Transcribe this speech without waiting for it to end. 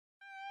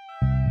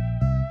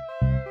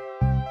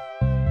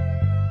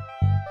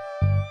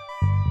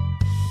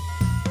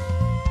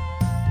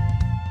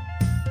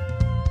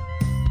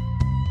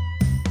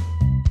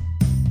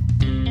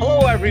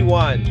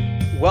everyone.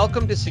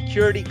 Welcome to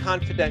Security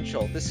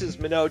Confidential. This is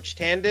Manoj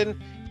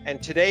Tandon,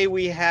 and today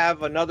we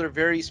have another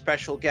very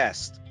special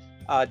guest,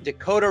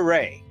 Dakota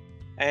Ray.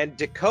 And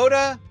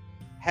Dakota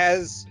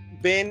has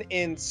been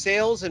in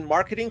sales and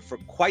marketing for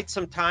quite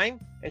some time,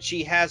 and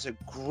she has a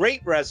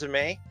great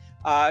resume.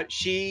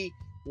 She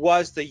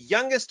was the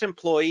youngest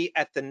employee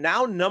at the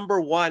now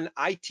 #1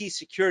 IT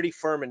security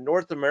firm in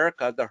North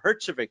America, the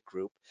Herjavec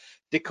Group.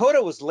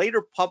 Dakota was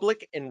later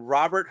public in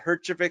Robert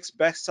Herjavec's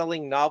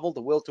best-selling novel,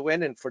 The Will to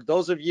Win. And for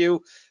those of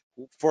you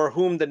for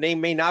whom the name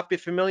may not be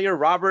familiar,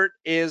 Robert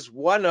is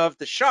one of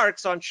the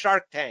sharks on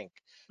Shark Tank.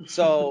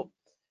 So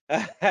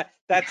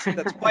that's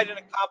quite an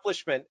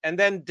accomplishment. And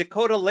then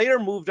Dakota later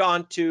moved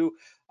on to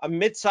a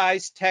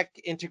mid-sized tech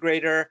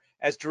integrator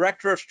as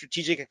director of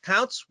strategic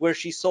accounts, where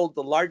she sold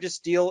the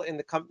largest deal in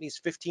the company's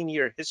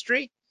 15-year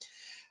history.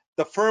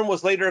 The firm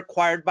was later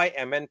acquired by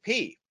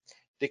MNP.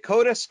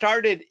 Dakota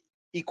started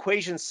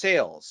Equation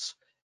Sales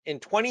in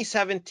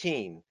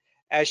 2017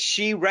 as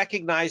she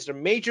recognized a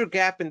major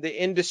gap in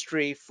the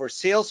industry for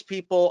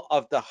salespeople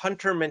of the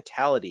hunter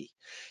mentality.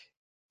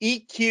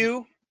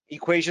 EQ,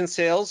 Equation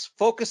Sales,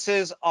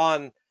 focuses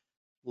on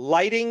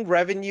lighting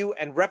revenue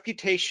and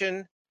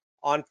reputation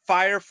on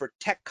fire for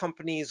tech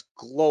companies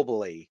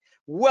globally.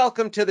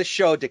 Welcome to the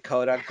show,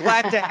 Dakota.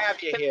 Glad to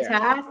have you here.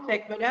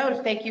 Fantastic,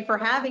 Manoj. Thank you for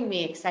having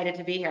me. Excited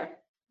to be here.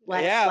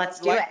 Let's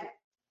do it.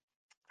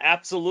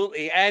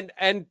 Absolutely. And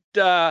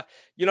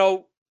you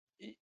know,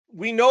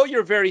 we know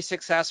you're very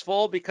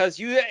successful because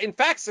you, in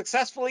fact,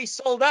 successfully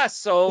sold us.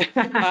 So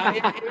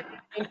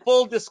in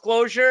full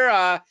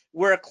disclosure,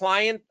 we're a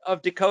client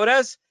of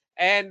Dakota's,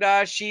 and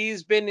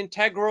she's been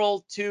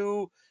integral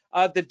to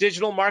the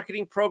digital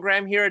marketing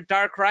program here at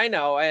Dark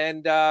Rhino.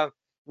 And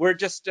we're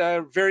just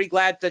very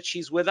glad that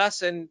she's with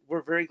us, and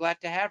we're very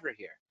glad to have her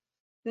here.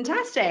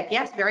 Fantastic.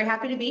 Yes, very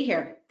happy to be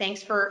here.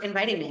 Thanks for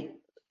inviting me.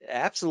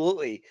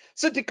 Absolutely.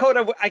 So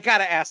Dakota, I got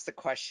to ask the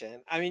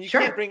question. I mean, you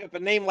can't bring up a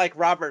name like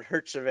Robert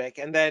Herjavec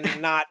and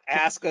then not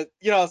ask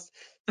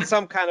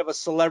some kind of a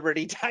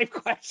celebrity type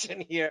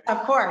question here.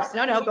 Of course.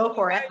 No, go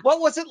for it. What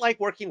was it like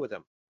working with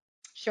him?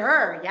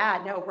 Sure.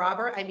 Yeah. No,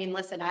 Robert. I mean,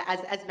 listen,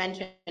 as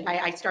mentioned,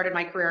 I started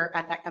my career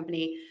at that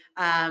company,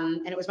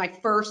 and it was my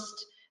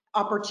first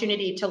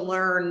opportunity to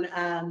learn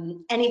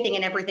anything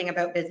and everything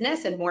about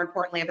business, and more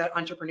importantly about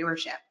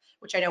entrepreneurship,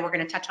 which I know we're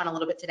going to touch on a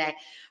little bit today.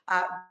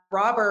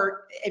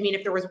 Robert, I mean,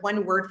 if there was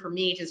one word for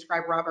me to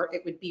describe Robert,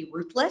 it would be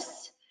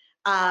ruthless,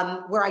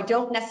 where I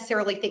don't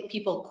necessarily think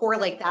people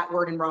correlate that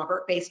word in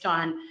Robert based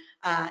on,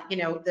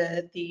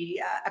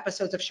 the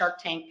episodes of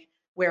Shark Tank,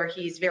 where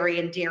he's very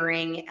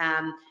endearing,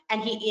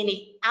 and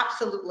he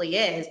absolutely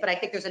is. But I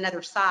think there's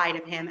another side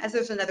of him, as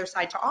there's another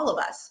side to all of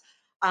us,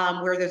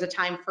 where there's a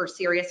time for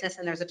seriousness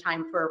and there's a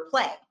time for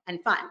play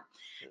and fun.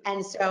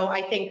 And so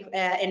I think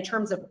in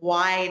terms of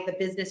why the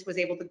business was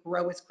able to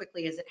grow as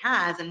quickly as it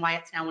has and why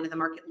it's now one of the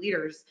market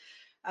leaders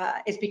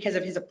is because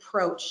of his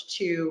approach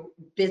to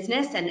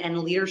business and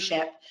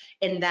leadership,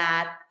 in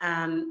that,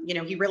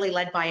 he really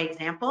led by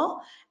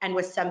example and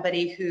was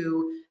somebody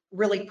who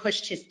really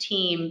pushed his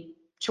team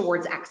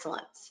towards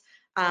excellence.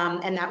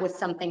 And that was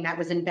something that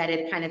was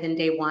embedded kind of in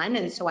day one.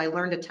 And so I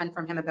learned a ton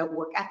from him about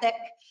work ethic.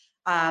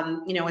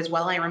 As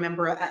well, I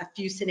remember a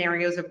few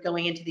scenarios of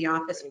going into the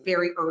office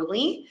very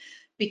early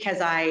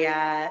because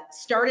I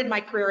started my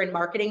career in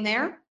marketing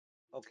there.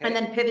 Okay. And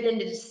then pivoted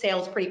into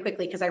sales pretty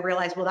quickly because I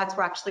realized, well, that's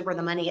actually where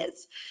the money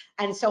is.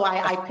 And so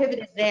I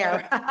pivoted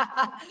there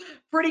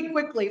pretty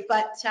quickly.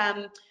 But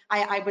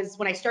I was,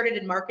 when I started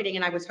in marketing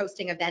and I was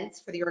hosting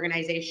events for the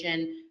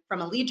organization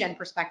from a lead gen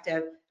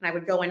perspective, and I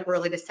would go in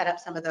early to set up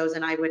some of those,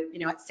 and I would,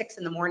 at 6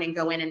 in the morning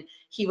go in, and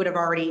he would have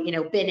already,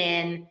 been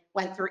in,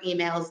 went through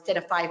emails, did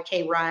a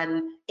 5K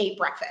run, ate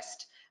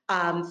breakfast.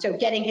 So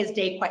getting his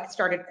day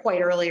started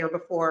quite earlier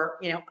before,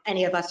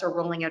 any of us are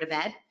rolling out of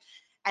bed.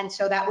 And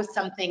so that was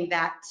something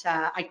that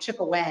I took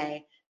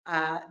away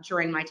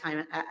during my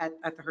time at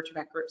the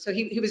Herjavec Group. So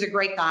he was a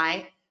great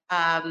guy,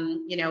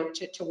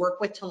 to work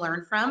with, to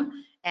learn from.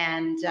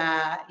 And,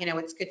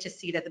 it's good to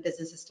see that the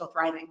business is still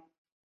thriving.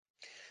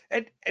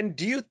 And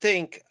do you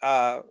think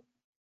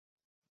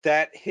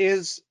that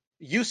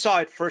you saw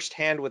it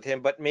firsthand with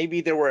him, but maybe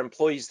there were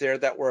employees there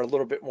that were a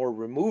little bit more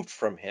removed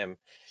from him?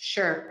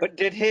 Sure. But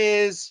did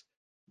his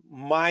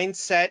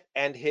mindset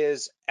and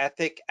his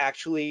ethic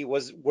actually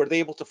were they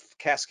able to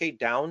cascade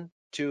down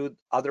to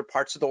other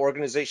parts of the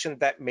organization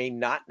that may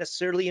not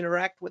necessarily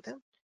interact with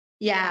him?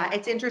 Yeah,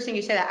 it's interesting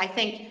you say that. I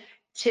think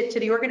to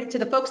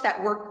the folks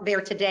that work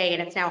there today,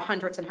 and it's now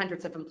hundreds and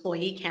hundreds of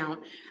employee count,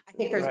 I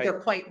think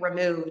they're quite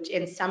removed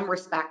in some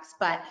respects.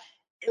 But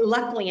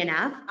luckily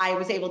enough, I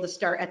was able to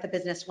start at the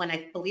business when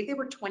I believe there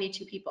were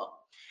 22 people,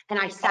 and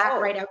I sat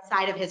right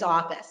outside of his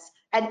office.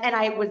 And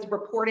I was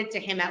reported to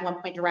him at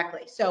one point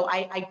directly. So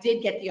I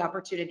did get the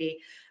opportunity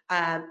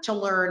to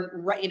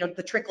learn,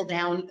 the trickle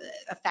down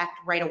effect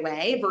right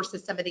away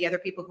versus some of the other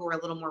people who were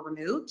a little more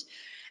removed.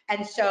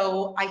 And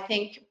so I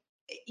think,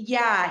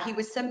 yeah, he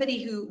was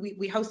somebody who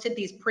we hosted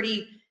these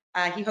pretty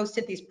he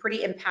hosted these pretty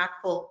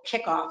impactful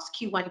kickoffs,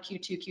 Q1,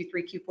 Q2,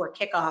 Q3, Q4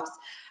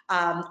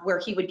 kickoffs, where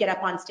he would get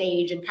up on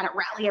stage and kind of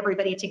rally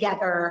everybody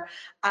together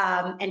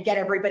and get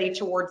everybody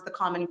towards the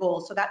common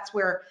goal. So that's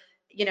where,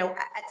 you know,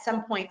 at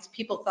some points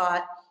people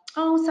thought,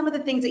 oh, some of the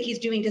things that he's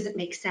doing doesn't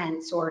make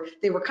sense, or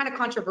they were kind of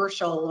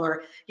controversial,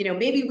 or, you know,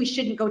 maybe we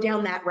shouldn't go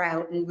down that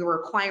route, and we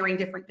were acquiring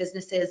different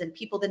businesses and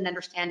people didn't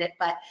understand it.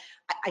 But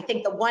I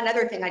think the one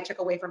other thing I took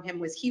away from him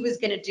was he was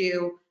going to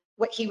do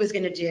what he was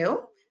going to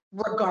do,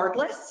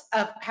 regardless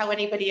of how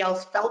anybody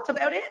else felt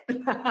about it.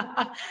 And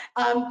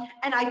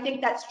I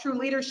think that's true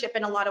leadership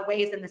in a lot of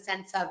ways, in the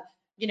sense of,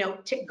 you know,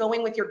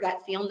 going with your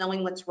gut feel,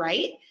 knowing what's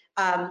right.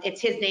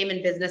 It's his name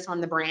and business on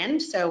the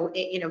brand, so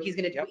you know, he's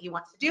going to do what he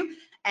wants to do,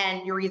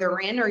 and you're either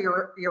in or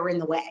you're in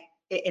the way.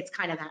 It's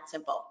kind of that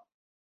simple.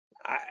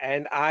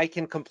 And I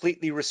can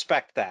completely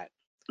respect that,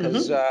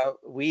 because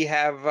we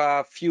have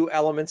a few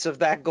elements of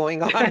that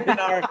going on in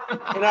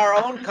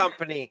our own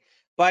company.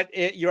 But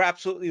you're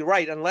absolutely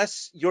right.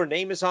 Unless your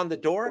name is on the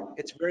door,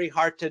 it's very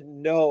hard to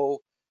know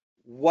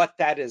what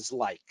that is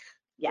like.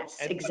 Yes,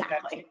 And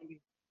exactly.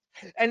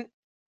 and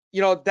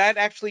you know, that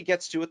actually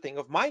gets to a thing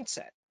of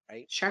mindset,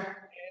 right?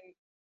 Sure.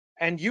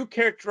 And you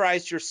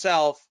characterize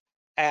yourself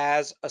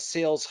as a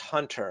sales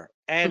hunter.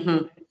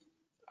 And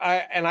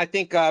I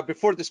think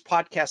before this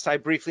podcast, I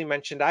briefly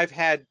mentioned I've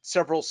had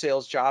several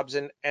sales jobs,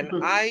 and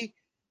I,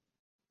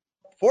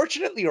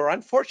 fortunately or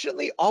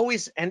unfortunately,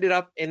 always ended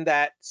up in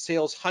that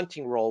sales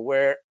hunting role,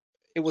 where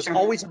it was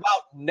always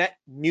about net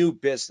new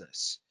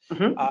business,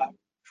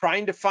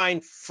 trying to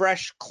find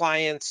fresh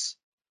clients.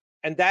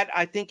 And that,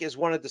 I think, is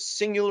one of the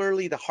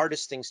singularly the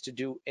hardest things to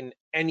do in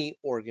any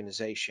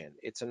organization.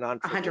 It's a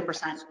non-trivial.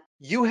 100%.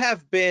 You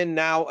have been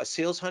now a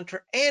sales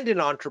hunter and an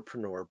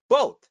entrepreneur,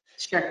 both.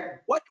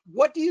 Sure.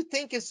 What do you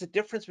think is the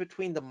difference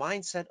between the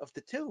mindset of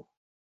the two?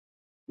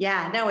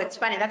 Yeah, no, it's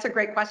funny. That's a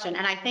great question.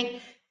 And I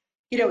think,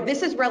 you know,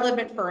 this is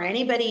relevant for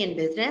anybody in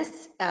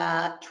business,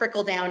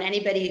 trickle down,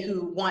 anybody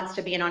who wants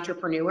to be an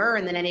entrepreneur,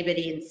 and then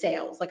anybody in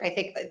sales. Like, I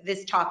think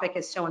this topic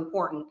is so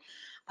important.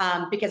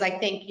 Because I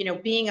think, you know,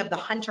 being of the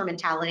hunter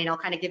mentality, and I'll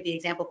kind of give the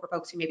example for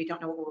folks who maybe don't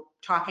know what we're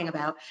talking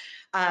about.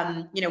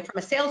 You know, from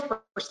a sales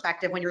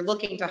perspective, when you're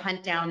looking to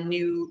hunt down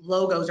new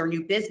logos or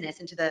new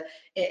business into the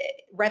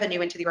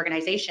revenue into the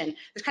organization,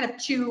 there's kind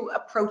of two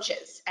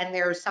approaches, and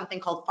there's something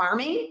called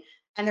farming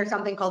and there's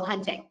something called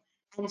hunting.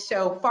 And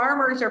so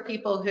farmers are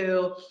people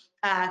who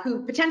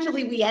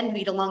potentially we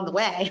envied along the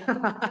way.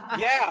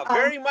 Yeah,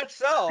 very much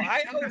so.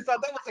 I always thought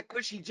that was a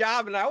cushy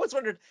job, and I always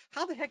wondered,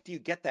 how the heck do you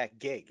get that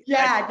gig?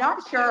 Yeah,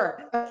 not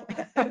sure.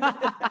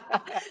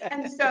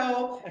 And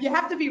so you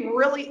have to be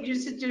really, you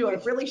just do a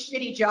really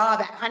shitty job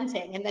at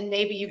hunting, and then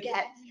maybe you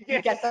get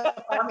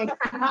the farming.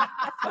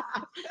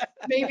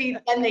 Maybe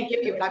then they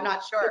give you it, I'm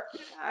not sure.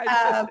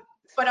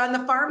 But on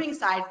the farming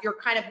side, you're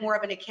kind of more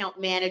of an account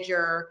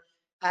manager,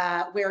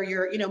 where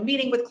you're, you know,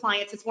 meeting with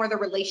clients. It's more the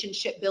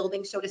relationship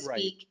building, so to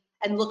speak,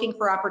 and looking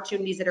for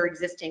opportunities that are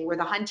existing, where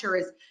the hunter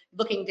is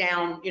looking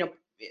down, you know,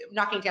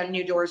 knocking down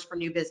new doors for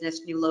new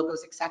business, new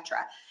logos, etc.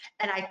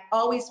 And I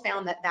always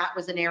found that that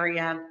was an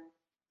area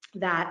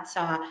that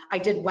I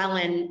did well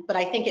in, but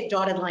I think it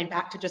dotted line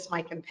back to just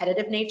my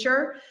competitive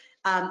nature,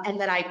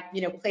 and that I,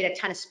 you know, played a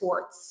ton of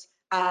sports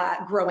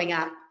growing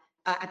up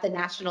at the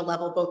national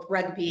level, both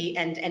rugby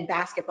and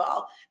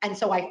basketball. And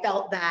so I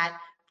felt that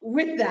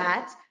with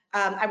that,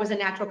 I was a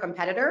natural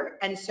competitor.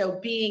 And so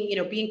being, you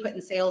know, being put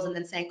in sales and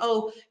then saying,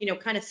 oh, you know,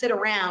 kind of sit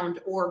around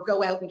or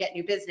go out and get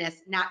new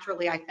business,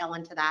 naturally I fell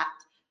into that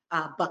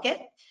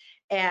bucket.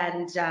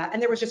 And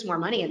there was just more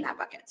money in that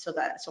bucket. So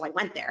I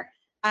went there.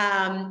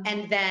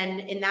 And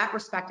then in that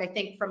respect, I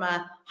think from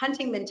a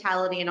hunting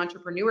mentality and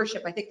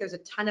entrepreneurship, I think there's a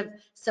ton of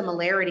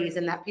similarities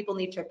in that people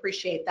need to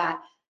appreciate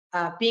that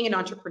being an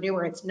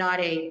entrepreneur, it's not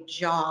a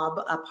job,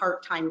 a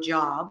part-time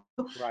job.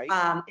 Right.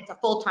 It's a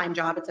full-time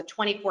job. It's a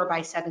 24/7,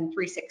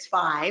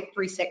 365,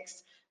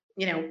 36,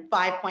 you know,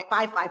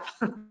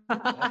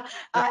 5.55.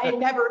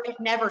 It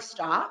never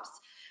stops.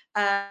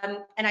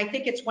 And I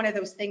think it's one of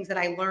those things that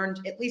I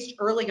learned, at least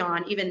early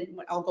on. Even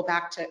I'll go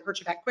back to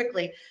Herchevet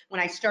quickly. When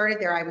I started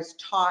there, I was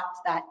taught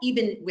that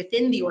even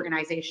within the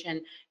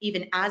organization,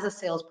 even as a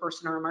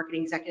salesperson or a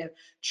marketing executive,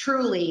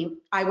 truly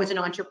I was an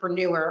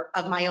entrepreneur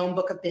of my own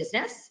book of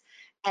business.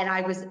 And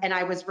I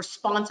was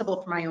responsible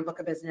for my own book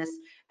of business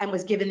and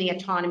was given the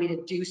autonomy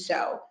to do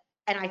so.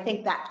 And I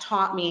think that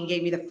taught me and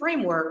gave me the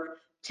framework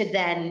to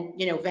then,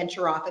 you know,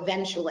 venture off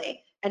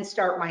eventually and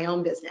start my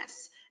own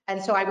business.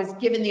 And so I was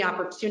given the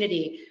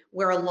opportunity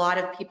where a lot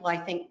of people, I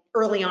think,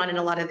 early on in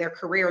a lot of their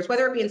careers,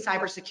 whether it be in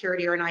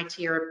cybersecurity or in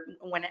IT or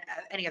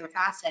any other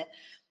facet,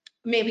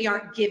 maybe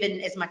aren't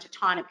given as much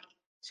autonomy.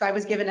 So I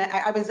was given,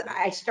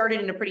 I started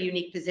in a pretty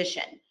unique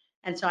position.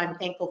 And so I'm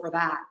thankful for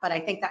that. But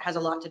I think that has a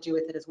lot to do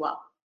with it as well.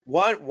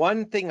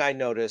 One thing I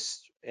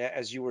noticed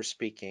as you were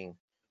speaking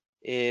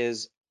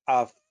is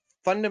a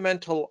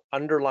fundamental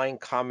underlying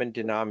common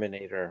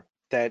denominator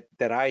that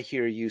I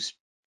hear you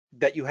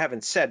that you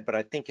haven't said, but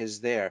I think is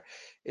there,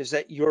 is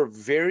that you're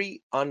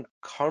very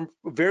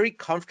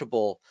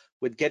comfortable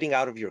with getting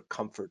out of your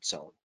comfort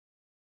zone.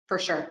 For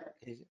sure.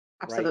 Right.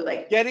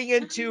 Absolutely. Getting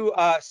into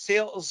a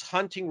sales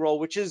hunting role,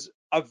 which is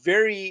a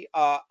very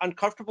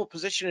uncomfortable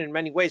position in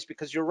many ways,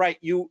 because you're right.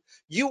 You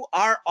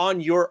are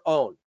on your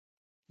own.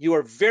 You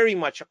are very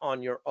much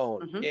on your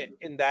own Mhm.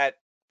 in that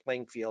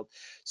playing field.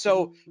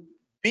 So Mhm.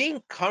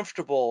 being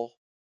comfortable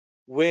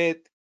with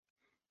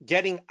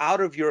getting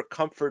out of your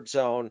comfort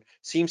zone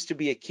seems to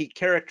be a key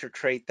character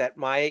trait that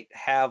might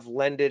have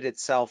lended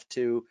itself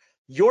to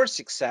your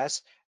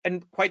success.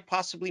 And quite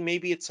possibly,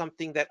 maybe it's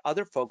something that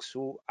other folks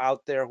who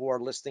out there who are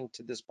listening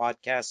to this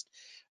podcast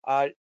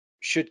uh,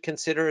 should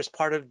consider as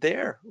part of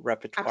their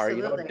repertoire.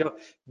 Absolutely.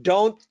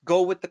 Don't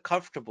go with the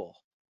comfortable,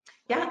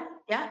 right? Yeah,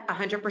 yeah,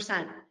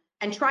 100%.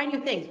 And try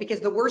new things,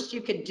 because the worst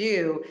you could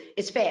do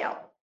is fail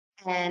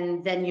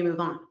and then you move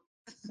on.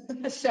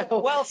 So,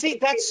 Well, see,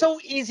 that's so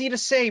easy to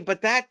say,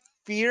 but that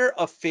fear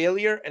of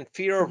failure and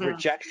fear of mhm.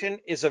 rejection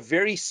is a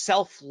very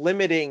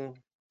self-limiting It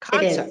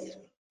concept. is.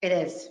 It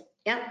is.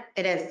 Yeah,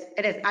 it is.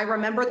 It is. I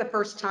remember the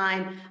first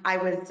time I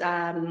was,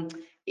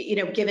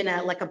 given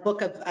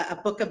a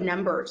book of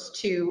numbers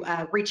to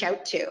reach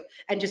out to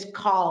and just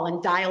call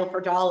and dial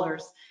for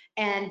dollars.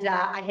 And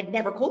I had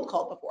never cold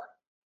called before,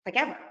 like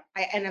ever.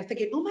 And I'm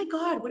thinking, oh my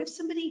God, what if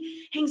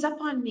somebody hangs up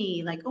on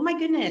me? Like, oh my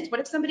goodness, what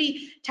if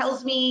somebody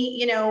tells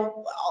me,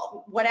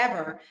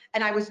 whatever?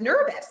 And I was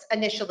nervous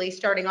initially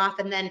starting off,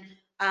 and then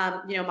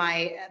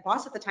my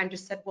boss at the time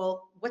just said,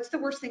 well, what's the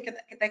worst thing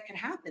that could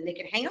happen? They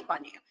could hang up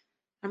on you.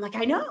 I'm like,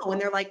 I know.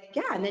 And they're like,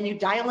 yeah. And then you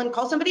dial and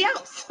call somebody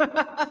else.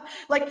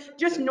 Like,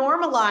 just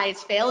normalize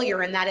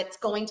failure and that it's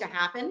going to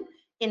happen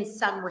in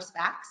some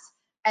respects.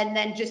 And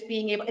then just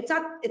being able, it's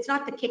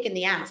not the kick in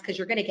the ass, because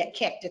you're going to get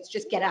kicked. It's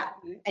just get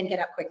up and get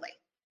up quickly.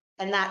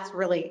 And that's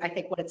really, I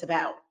think, what it's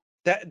about.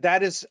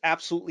 That is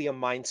absolutely a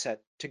mindset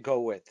to go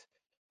with.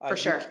 For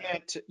You sure.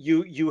 can't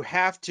you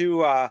have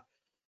to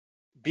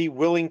be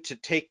willing to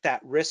take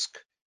that risk,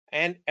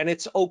 and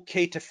it's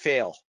okay to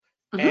fail.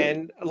 Hmm.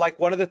 And like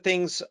one of the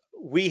things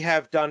we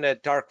have done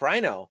at Dark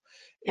Rhino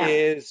Yeah.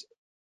 is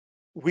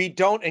we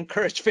don't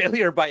encourage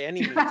failure by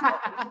any means,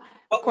 Of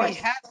but we course.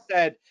 have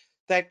said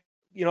that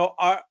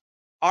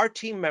our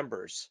team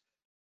members,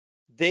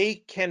 they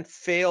can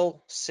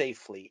fail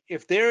safely.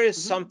 If there is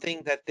Hmm.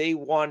 something that they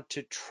want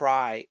to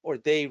try or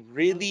they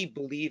really Hmm.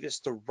 believe is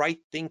the right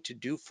thing to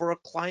do for a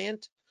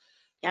client,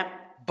 Yep.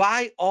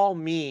 by all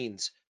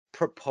means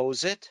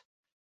propose it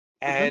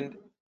and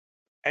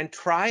Hmm.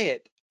 try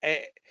it.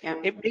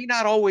 Yep. It may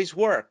not always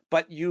work,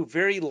 but you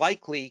very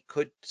likely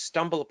could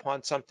stumble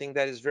upon something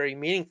that is very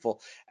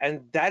meaningful.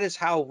 And that is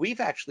how we've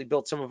actually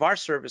built some of our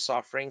service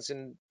offerings,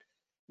 and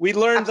we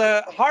learned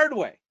the Absolutely. hard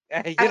way.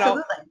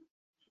 Absolutely.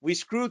 We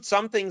screwed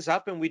some things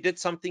up and we did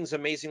some things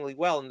amazingly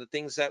well. And the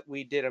things that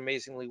we did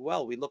amazingly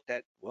well, we looked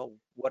at, well,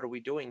 what are we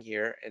doing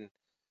here? And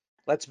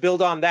let's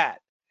build on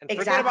that and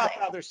forget Exactly. about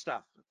the other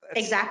stuff. That's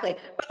Exactly.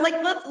 But like,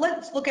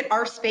 let's look at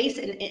our space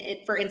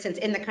for instance,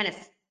 in the kind of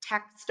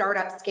tech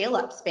startup scale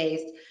up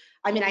space.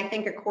 I mean, I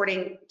think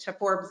according to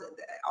Forbes,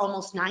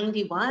 almost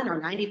 91 or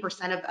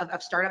 90%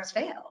 of startups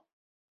fail,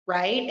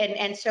 right?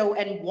 And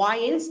why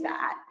is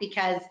that?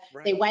 Because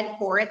they right. went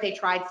for it, they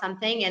tried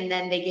something, and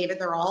then they gave it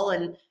their all,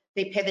 and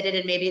they pivoted,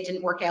 and maybe it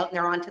didn't work out, and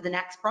they're on to the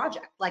next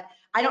project. Like,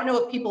 I don't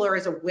know if people are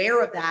as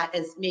aware of that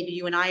as maybe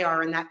you and I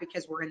are, in that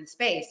because we're in the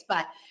space,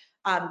 but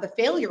the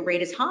failure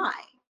rate is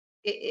high,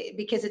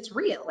 because it's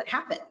real, it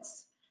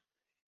happens.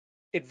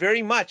 It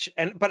very much,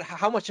 but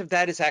how much of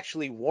that is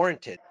actually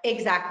warranted?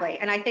 Exactly.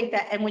 And I think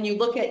that, and when you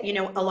look at,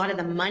 a lot of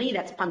the money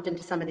that's pumped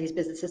into some of these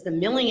businesses, the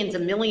millions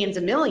and millions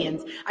and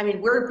millions, I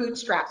mean, we're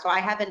bootstrapped, so I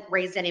haven't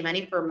raised any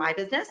money for my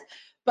business.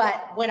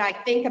 But when I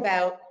think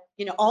about,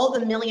 all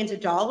the millions of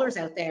dollars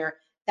out there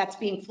that's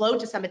being flowed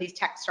to some of these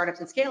tech startups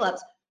and scale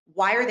ups,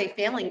 why are they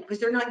failing? Because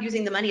they're not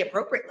using the money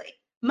appropriately.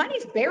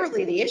 Money's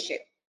barely the issue.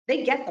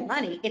 They get the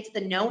money. It's the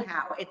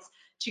know-how. It's,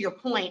 to your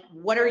point,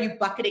 what are you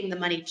bucketing the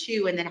money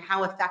to? And then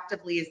how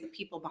effectively is the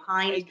people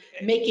behind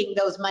making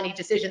those money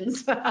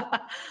decisions?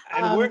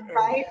 And where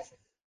Right?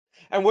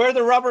 and where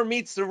the rubber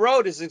meets the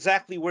road is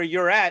exactly where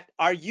you're at.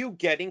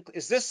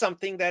 Is this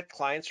something that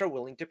clients are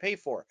willing to pay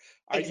for?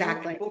 Are you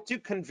Exactly. able to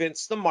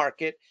convince the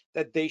market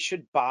that they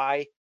should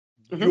buy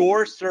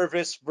your Hmm.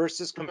 service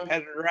versus Hmm.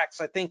 competitor X?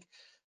 I think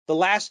the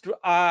last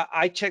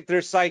I checked,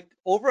 there's like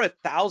over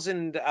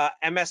 1,000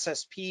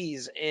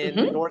 MSSPs in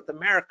Hmm. North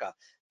America.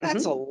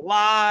 That's a Hmm.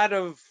 lot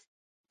of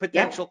Yep.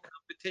 potential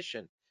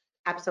competition.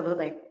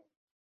 Absolutely.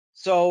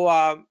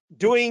 So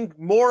doing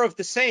more of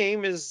the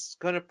same is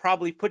going to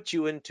probably put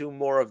you into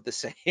more of the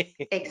same.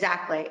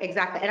 Exactly,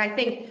 exactly. And I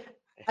think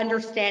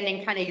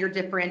understanding kind of your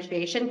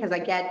differentiation, because I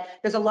get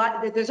there's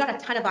not a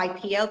ton of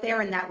IP out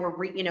there, and that we're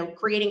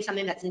creating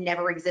something that's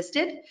never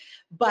existed.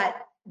 But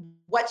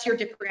what's your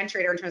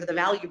differentiator in terms of the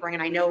value you bring?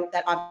 And I know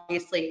that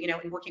obviously,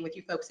 in working with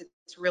you folks,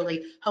 it's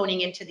really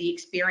honing into the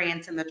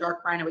experience and the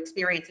Dark Rhino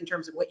experience in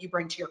terms of what you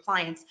bring to your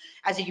clients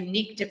as a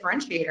unique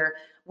differentiator.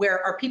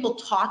 Where are people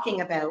talking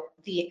about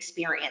the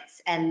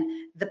experience and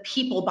the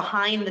people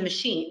behind the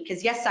machine?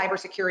 Because yes,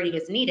 cybersecurity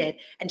is needed.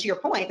 And to your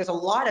point, there's a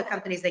lot of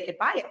companies they could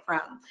buy it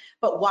from.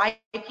 But why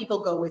people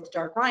go with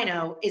Dark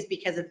Rhino is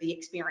because of the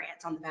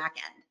experience on the back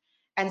end.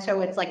 And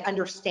so it's like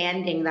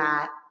understanding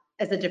that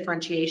as a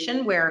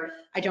differentiation, where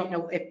I don't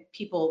know if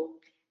people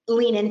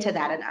lean into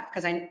that enough,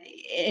 because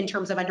in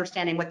terms of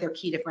understanding what their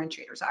key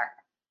differentiators are.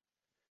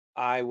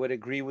 I would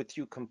agree with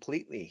you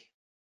completely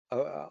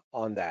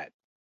on that.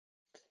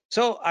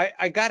 So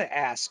I got to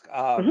ask,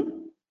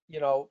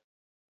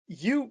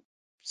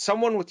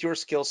 someone with your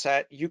skill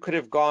set, you could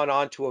have gone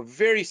on to a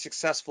very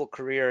successful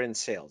career in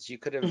sales. You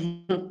could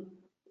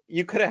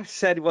have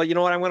said, well, you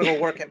know what, I'm going to go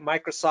work at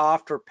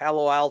Microsoft or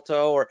Palo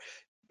Alto or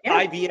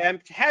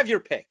IBM. Have your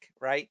pick,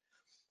 right?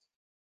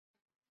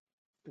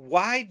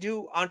 Why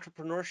do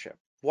entrepreneurship?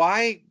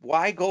 Why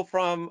go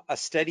from a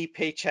steady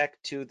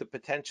paycheck to the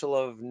potential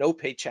of no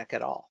paycheck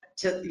at all?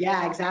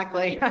 Yeah,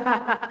 exactly.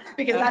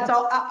 Because that's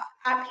all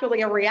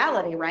actually a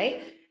reality,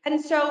 right? And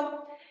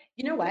so,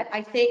 you know what?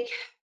 I think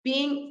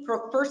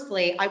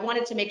firstly, I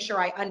wanted to make sure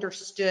I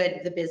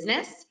understood the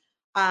business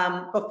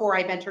before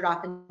I ventured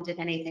off and did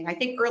anything. I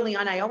think early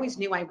on, I always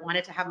knew I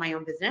wanted to have my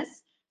own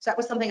business. So that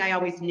was something I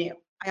always knew.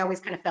 I always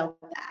kind of felt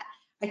that.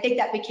 I think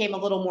that became a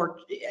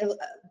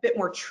bit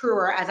more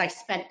truer as I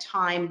spent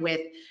time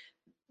with,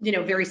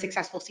 very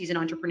successful seasoned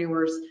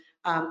entrepreneurs,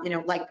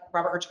 like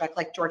Robert Herjavec,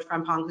 like George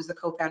Frempong, who's the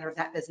co-founder of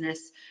that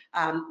business,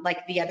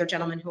 like the other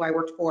gentleman who I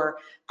worked for,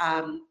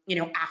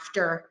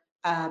 after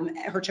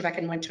Herjavec,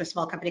 and went to a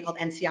small company called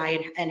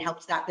NCI and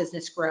helped that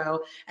business grow.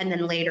 And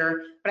then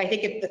later, but I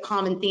think the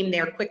common theme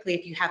there quickly,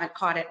 if you haven't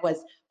caught it,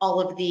 was all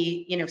of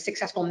the,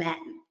 successful men,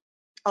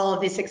 all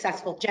of these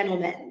successful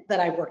gentlemen that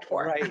I worked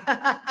for. Right.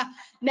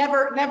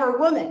 never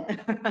women.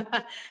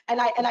 and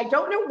I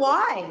don't know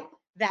why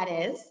that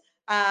is.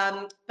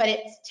 But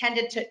it's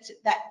tended to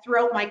that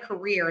throughout my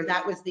career,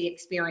 that was the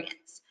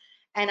experience.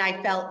 And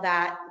I felt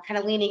that kind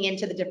of leaning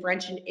into the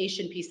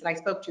differentiation piece that I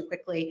spoke to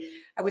quickly,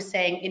 I was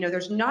saying,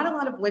 there's not a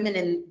lot of women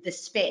in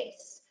this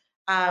space.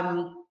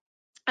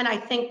 And I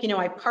think,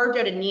 I've carved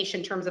out a niche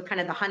in terms of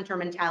kind of the hunter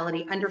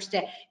mentality,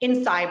 understand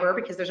in cyber,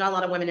 because there's not a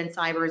lot of women in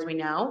cyber, as we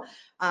know.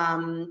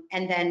 And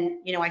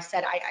then, I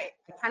said, I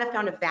kind of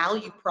found a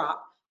value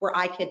prop where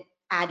I could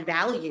add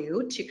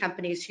value to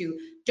companies who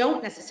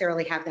don't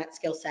necessarily have that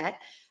skill set.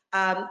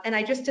 And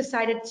I just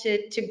decided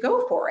to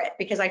go for it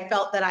because I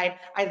felt that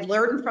I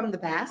learned from the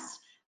best.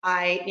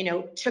 I,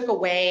 took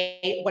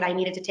away what I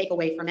needed to take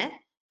away from it.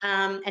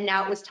 And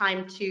now it was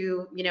time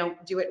to,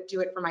 do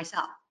it for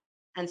myself.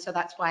 And so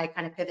that's why I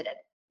kind of pivoted.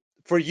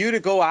 For you to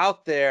go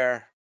out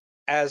there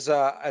as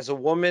a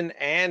woman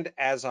and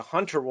as a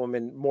hunter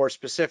woman, more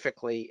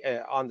specifically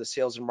on the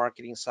sales and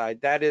marketing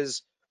side, that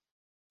is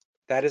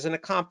an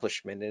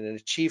accomplishment and an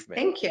achievement.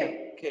 Thank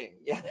you. Okay.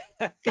 Yeah.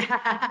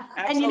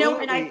 And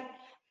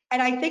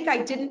and I think I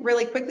didn't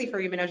really quickly for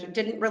you, Manoj,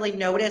 didn't really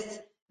notice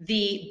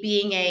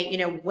being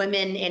a,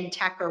 women in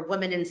tech or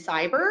women in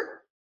cyber.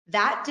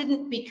 That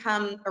didn't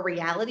become a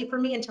reality for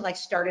me until I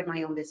started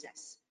my own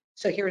business.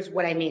 So here's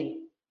what I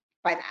mean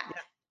by that.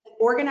 Yeah.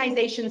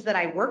 Organizations that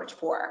I worked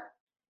for,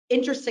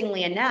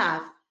 interestingly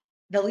enough,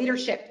 the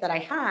leadership that I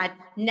had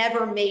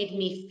never made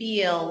me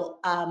feel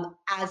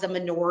as a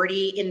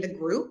minority in the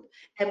group,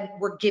 and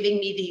were giving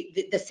me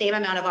the same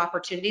amount of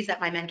opportunities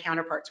that my men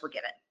counterparts were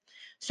given.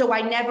 So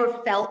I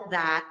never felt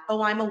that,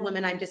 oh, I'm a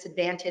woman, I'm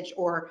disadvantaged,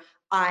 or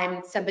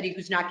I'm somebody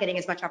who's not getting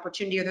as much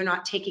opportunity, or they're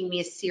not taking me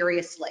as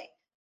seriously.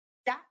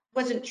 That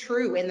wasn't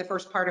true in the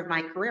first part of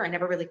my career. I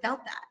never really felt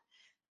that.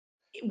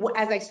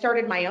 As I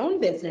started my own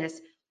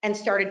business and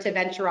started to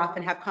venture off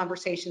and have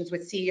conversations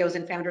with CEOs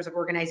and founders of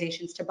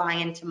organizations to buy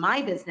into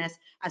my business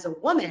as a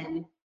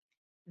woman,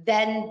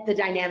 then the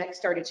dynamic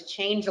started to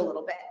change a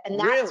little bit. And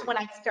that's when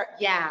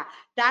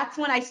that's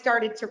when I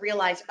started to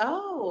realize,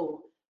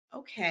 oh,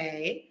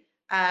 okay.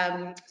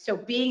 So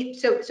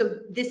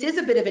this is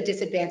a bit of a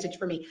disadvantage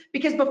for me,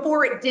 because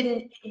before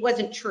it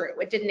wasn't true.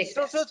 It didn't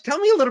exist. So tell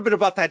me a little bit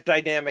about that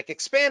dynamic.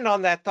 Expand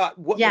on that thought.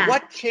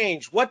 What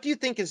changed? What do you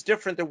think is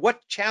different? And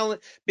what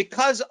challenge,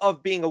 because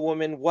of being a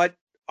woman, what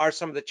are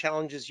some of the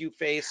challenges you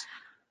face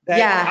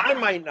that I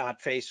might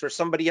not face or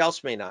somebody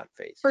else may not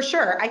face? For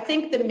sure. I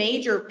think the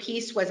major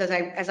piece was, as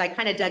I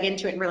kind of dug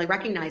into it and really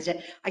recognized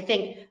it, I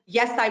think,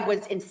 yes, I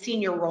was in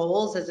senior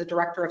roles as a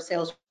director of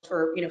sales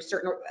for,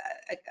 certain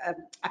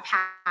a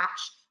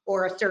patch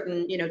or a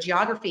certain,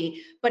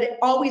 geography, but it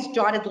always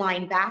dotted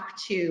line back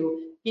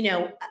to,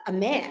 a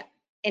man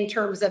in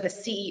terms of a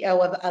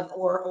CEO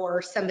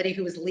or somebody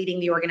who was leading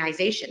the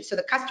organization. So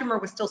the customer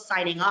was still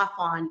signing off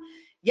on,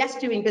 yes,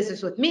 doing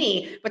business with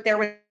me, but there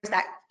was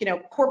that,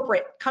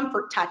 corporate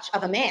comfort touch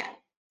of a man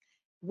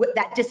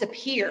that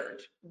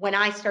disappeared when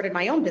I started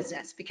my own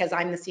business, because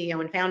I'm the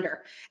CEO and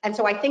founder. And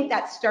so I think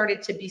that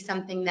started to be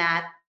something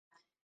that,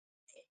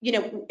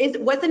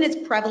 wasn't as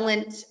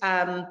prevalent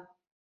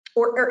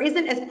or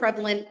isn't as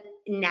prevalent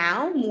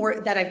now, more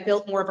that I've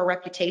built more of a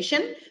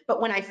reputation.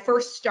 But when I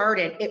first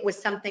started, it was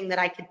something that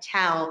I could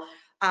tell.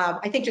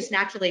 I think just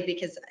naturally,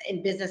 because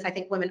in business, I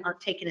think women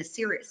aren't taken as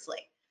seriously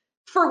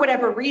for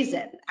whatever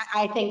reason.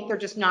 I think they're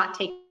just not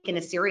taken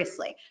as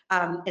seriously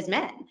as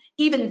men,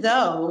 even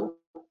though,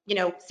 you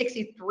know,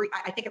 63,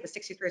 I think it was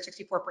 63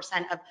 or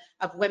 64%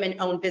 of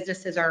women-owned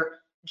businesses are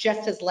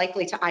just as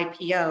likely to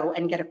IPO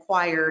and get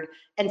acquired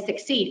and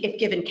succeed if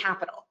given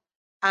capital.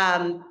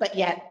 But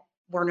yet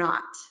we're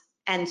not.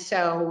 And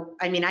so,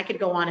 I mean, I could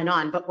go on and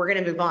on, but we're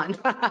going to move on.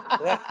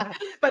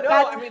 But No,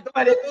 I mean,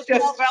 but those it's are all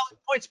just, valid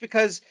points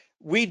because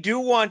we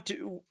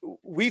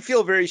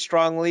feel very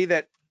strongly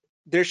that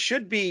there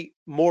should be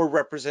more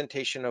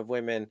representation of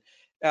women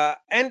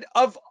and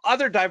of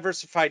other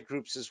diversified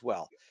groups as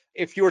well.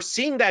 If you're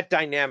seeing that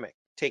dynamic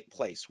take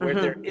place where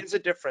there mhm. is a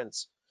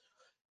difference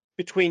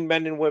between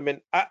men and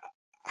women,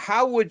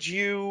 how would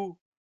you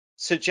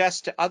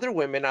suggest to other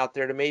women out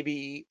there to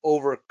maybe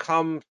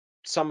overcome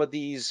some of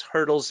these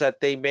hurdles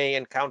that they may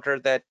encounter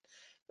that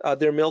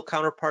their male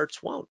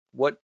counterparts won't?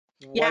 What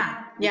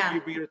Yeah, would yeah.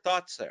 be your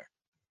thoughts there?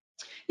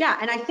 Yeah,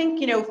 and I think,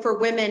 you know, for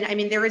women, I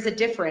mean, there is a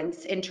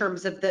difference in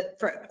terms of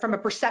from a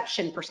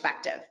perception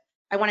perspective.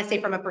 I want to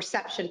say from a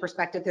perception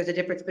perspective, there's a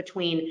difference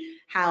between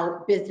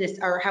how business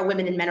or how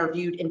women and men are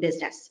viewed in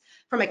business.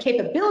 From a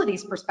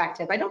capabilities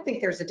perspective, I don't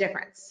think there's a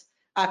difference.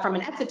 From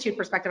an attitude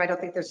perspective, I don't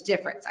think there's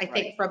difference. I Right.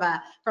 think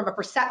from a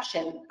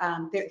perception,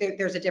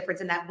 there's a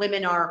difference in that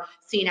women are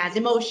seen as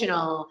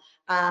emotional,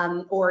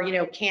 or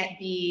can't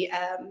be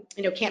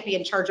can't be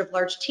in charge of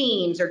large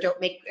teams, or don't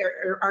make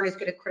or aren't as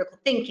good at critical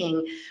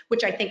thinking,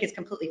 which I think is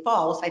completely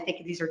false. I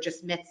think these are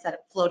just myths that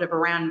have floated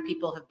around and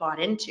people have bought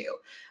into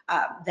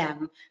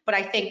them. But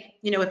I think,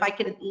 if I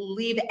could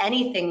leave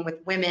anything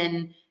with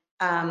women,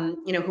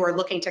 who are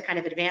looking to kind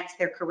of advance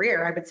their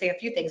career, I would say a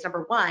few things.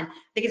 Number one,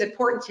 I think it's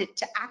important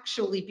to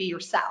actually be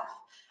yourself,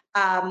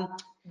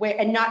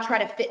 and not try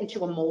to fit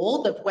into a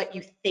mold of what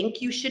you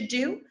think you should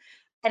do.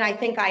 And I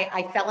think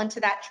I fell into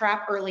that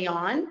trap early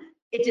on.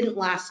 It didn't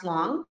last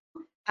long.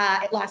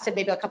 It lasted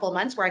maybe a couple of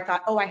months where I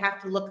thought, oh, I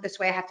have to look this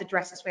way, I have to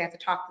dress this way, I have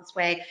to talk this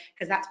way,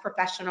 because that's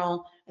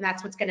professional and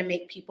that's what's going to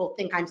make people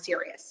think I'm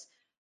serious.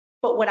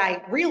 But what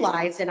I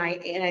realized, and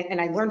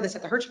I learned this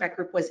at the Hirschbeck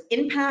Group, was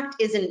impact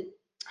isn't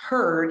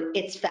heard,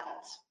 it's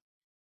felt.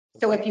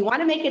 So if you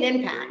want to make an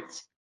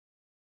impact,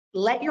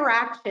 let your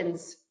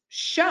actions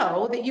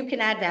show that you can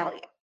add value,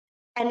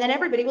 and then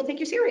everybody will take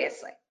you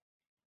seriously.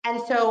 And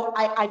so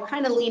I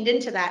kind of leaned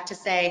into that to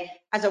say,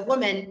 as a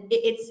woman,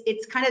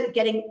 it's kind of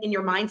getting in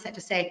your mindset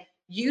to say,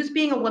 use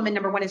being a woman,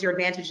 number one, is your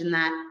advantage in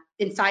that,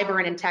 in cyber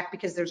and in tech,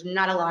 because there's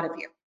not a lot of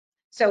you.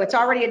 So it's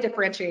already a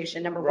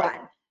differentiation, number Right.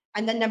 one.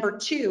 And then number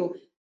two,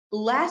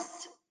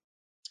 less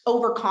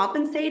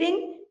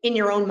overcompensating in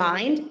your own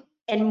mind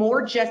and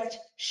more just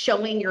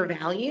showing your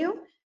value,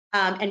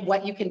 and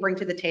what you can bring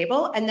to the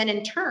table. And then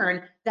in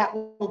turn, that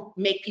will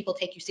make people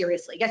take you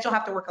seriously. Yes, you'll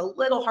have to work a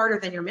little harder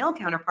than your male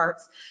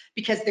counterparts,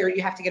 because there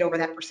you have to get over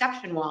that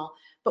perception wall.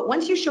 But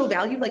once you show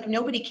value, like,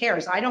 nobody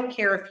cares. I don't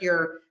care if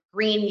you're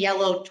green,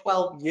 yellow,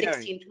 12, Yeah.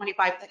 16,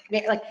 25,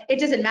 like it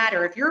doesn't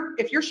matter. If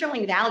you're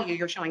showing value,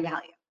 you're showing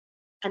value.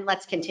 And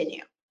let's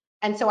continue.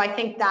 And so I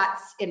think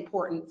that's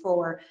important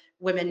for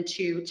women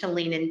to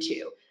lean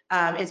into,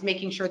 is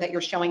making sure that you're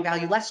showing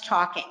value, less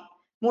talking,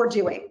 more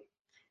doing.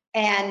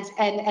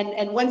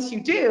 And once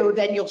you do,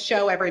 then you'll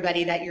show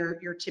everybody that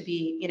you're to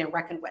be,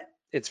 reckoned with.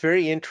 It's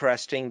very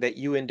interesting that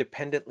you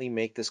independently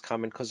make this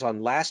comment because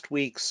on last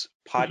week's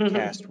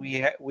podcast,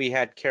 we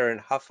had Karen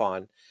Huff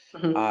on.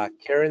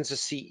 Karen's a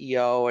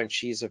CEO and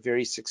she's a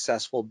very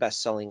successful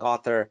best-selling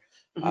author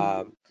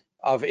of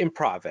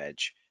Improv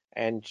Edge.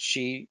 And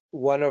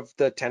one of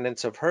the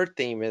tenets of her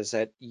theme is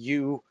that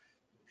you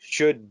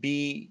should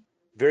be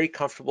very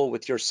comfortable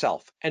with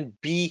yourself and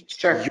be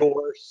Sure.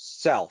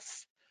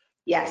 yourself.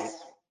 Right?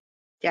 Yes.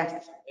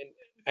 Yes.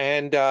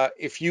 And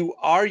if you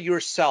are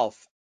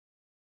yourself,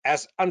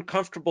 as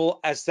uncomfortable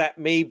as that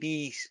may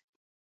be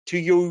to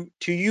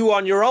you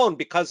on your own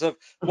because of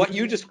what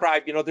you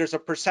described, there's a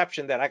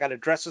perception that I got to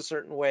dress a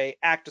certain way,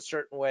 act a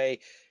certain way,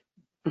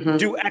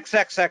 do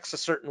XXX a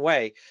certain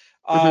way.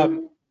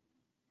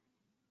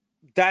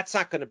 That's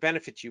not going to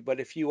benefit you.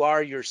 But if you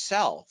are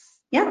yourself,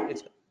 Yeah.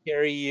 it's going to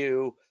carry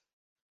you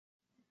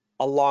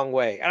a long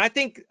way. And I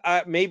think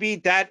maybe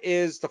that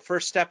is the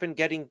first step in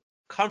getting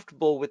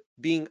comfortable with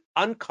being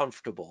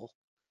uncomfortable.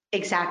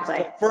 Exactly.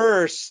 So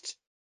first,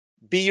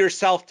 be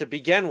yourself to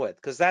begin with,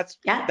 because that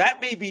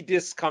may be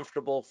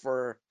discomfortable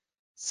for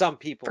some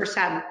people. For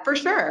some, for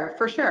sure,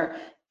 for sure,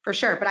 for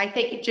sure. But I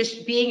think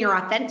just being your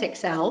authentic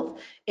self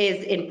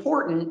is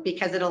important,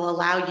 because it'll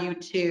allow you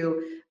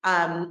to,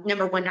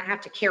 number one, not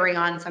have to carry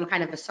on some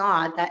kind of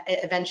facade that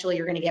eventually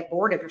you're going to get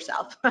bored of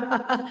yourself.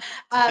 And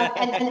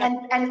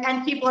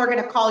people are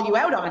going to call you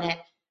out on it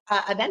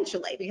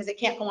eventually, because it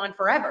can't go on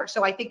forever.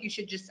 So I think you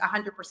should just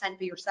 100%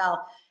 be yourself.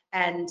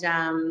 And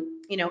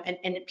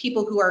and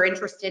people who are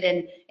interested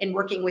in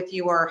working with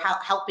you or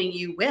helping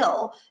you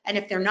will. And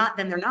if they're not,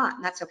 then they're not,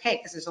 and that's okay,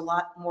 because there's a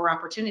lot more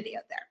opportunity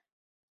out there.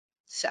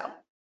 So.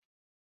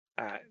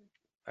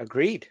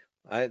 Agreed.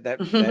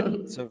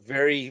 That's a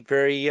very,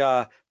 very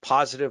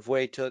positive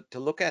way to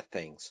look at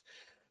things.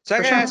 So I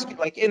For gotta sure. ask you,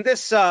 like in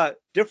this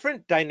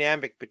different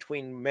dynamic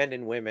between men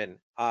and women,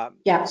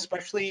 Yeah.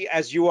 especially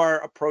as you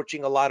are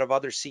approaching a lot of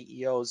other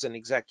CEOs and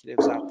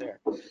executives out there,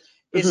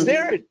 is Mhm.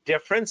 there a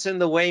difference in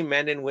the way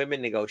men and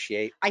women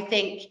negotiate? I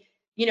think,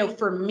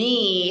 for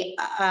me,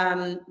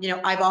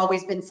 I've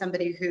always been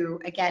somebody who,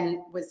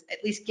 again, was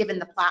at least given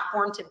the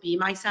platform to be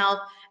myself.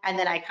 And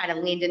then I kind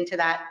of leaned into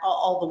that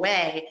all the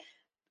way.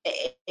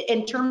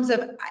 In terms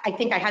of, I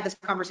think I had this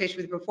conversation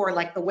with you before,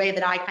 like the way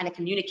that I kind of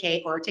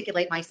communicate or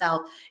articulate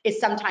myself is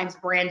sometimes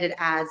branded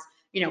as,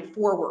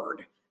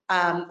 forward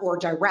or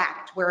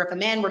direct, where if a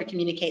man were to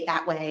communicate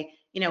that way,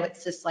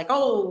 it's just like,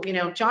 oh,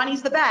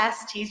 Johnny's the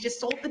best. He's just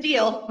sold the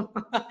deal.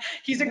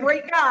 He's a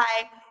great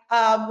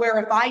guy. Where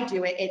if I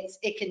do it,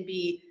 it can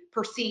be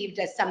perceived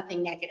as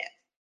something negative.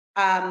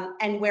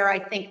 And where I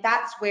think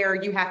that's where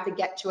you have to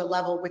get to a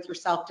level with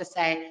yourself to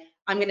say,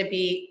 I'm going to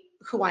be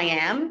who I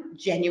am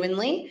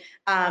genuinely.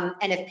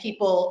 And if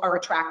people are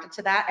attracted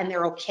to that and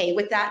they're okay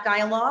with that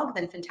dialogue,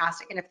 then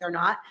fantastic. And if they're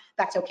not,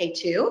 that's okay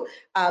too.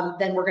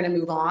 Then we're going to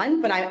move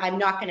on. But I'm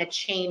not going to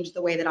change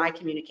the way that I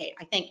communicate.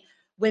 I think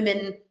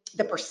women,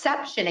 the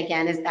perception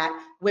again is that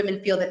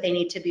women feel that they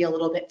need to be a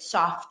little bit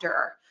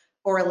softer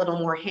or a little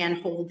more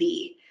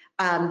hand-holdy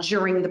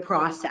during the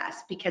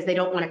process because they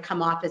don't want to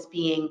come off as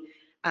being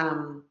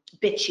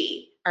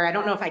bitchy, or I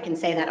don't know if I can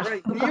say that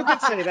Right, you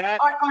could say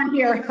that. on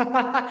here.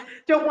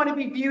 Don't want to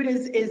be viewed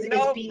as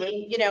No,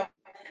 being,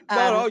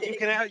 no,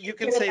 you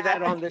can say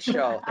that on this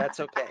show. That's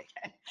okay.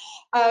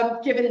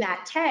 Given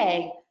that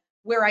tag,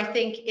 where I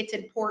think it's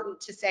important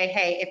to say,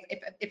 hey,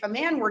 if a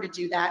man were to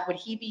do that, would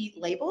he be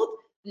labeled?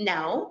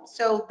 No.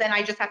 So then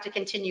I just have to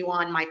continue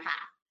on my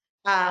path.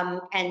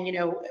 And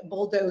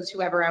bulldoze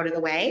whoever out of the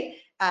way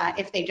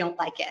if they don't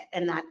like it,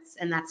 and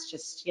that's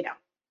just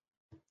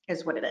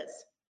is what it is.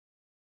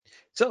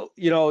 So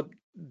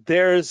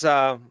there's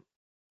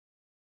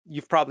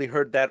you've probably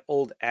heard that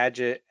old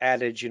adage,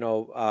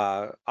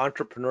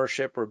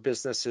 entrepreneurship or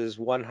business is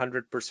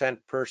 100%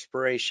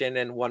 perspiration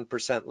and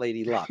 1%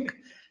 lady luck,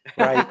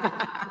 right?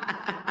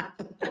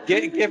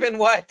 Given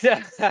what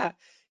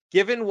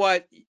given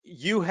what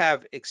you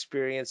have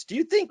experienced, do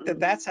you think that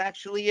that's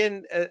actually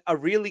in a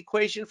real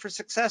equation for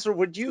success, or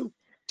would you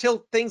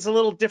tilt things a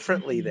little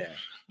differently there?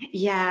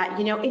 Yeah,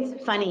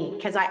 it's funny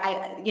because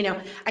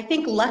I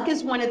think luck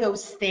is one of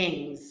those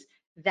things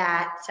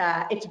that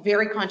it's a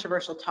very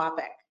controversial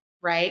topic,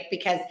 right?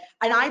 And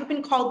I've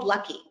been called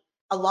lucky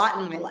a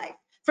lot in my life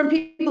from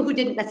people who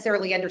didn't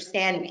necessarily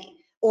understand me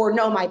or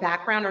know my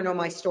background or know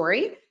my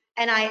story.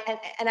 And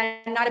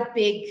I'm not a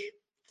big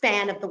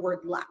fan of the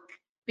word luck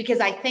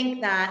because I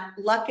think that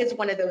luck is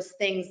one of those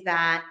things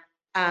that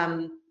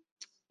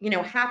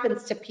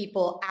happens to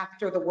people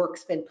after the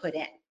work's been put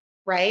in,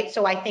 right?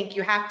 So I think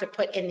you have to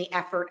put in the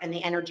effort and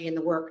the energy and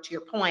the work, to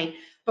your point,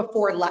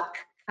 before luck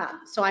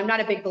comes. So I'm not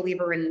a big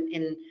believer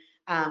in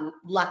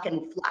luck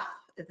and fluff.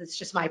 It's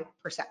just my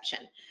perception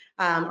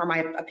or my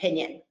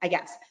opinion, I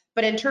guess.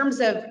 But in terms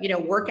of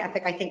work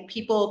ethic, I think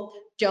people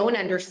don't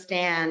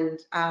understand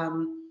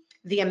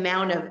the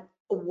amount of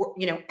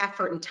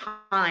effort and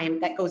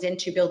time that goes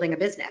into building a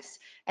business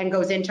and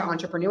goes into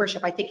entrepreneurship.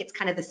 I think it's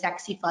kind of the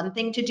sexy, fun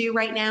thing to do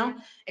right now,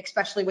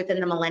 especially within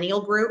the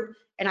millennial group.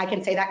 And I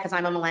can say that because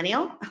I'm a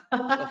millennial.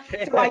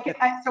 Okay.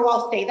 So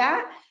I'll say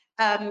that.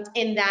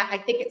 In that I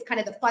think it's kind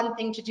of the fun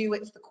thing to do.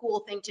 It's the cool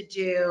thing to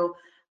do,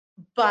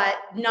 but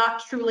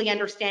not truly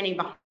understanding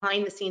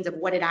behind the scenes of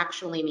what it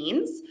actually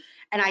means.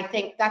 And I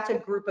think that's a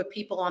group of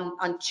people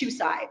on two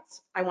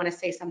sides. I want to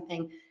say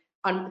something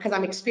because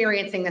I'm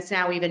experiencing this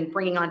now, even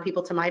bringing on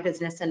people to my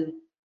business. And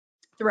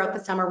throughout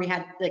the summer, we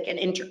had like an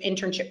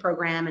internship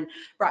program and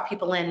brought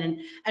people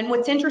in. And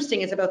what's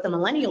interesting is about the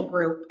millennial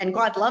group, and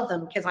God love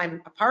them because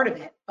I'm a part of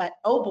it, but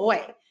oh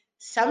boy,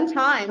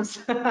 sometimes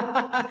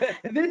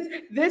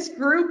this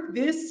group,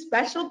 this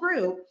special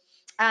group,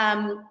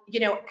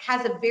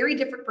 has a very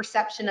different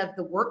perception of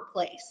the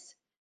workplace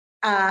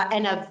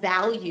and of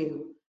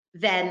value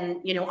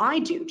than I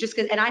do. Just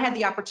because, and I had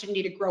the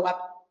opportunity to grow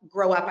up,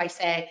 I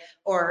say,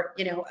 or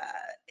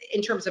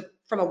in terms of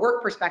from a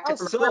work perspective,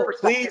 from a career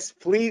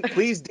perspective.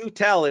 Please do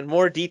tell in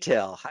more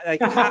detail.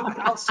 Like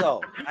how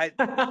so?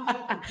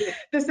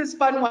 This is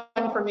fun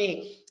one for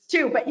me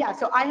too. But yeah,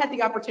 so I had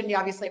the opportunity,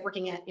 obviously,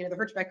 working at the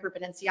Hertzbeck Group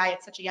at NCI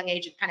at such a young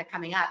age and kind of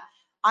coming up.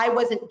 I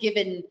wasn't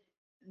given,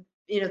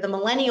 the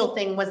millennial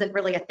thing wasn't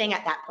really a thing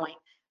at that point.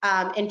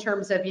 In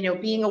terms of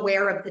being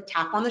aware of the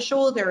tap on the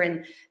shoulder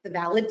and the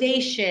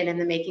validation and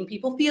the making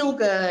people feel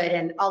good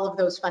and all of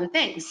those fun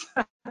things,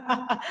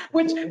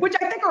 which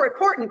I think are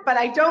important, but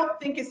I don't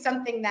think is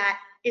something that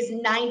is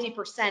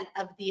 90%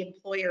 of the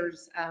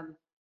employer's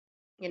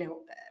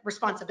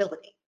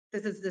responsibility.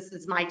 This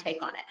is my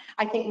take on it.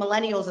 I think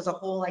millennials as a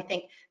whole, I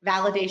think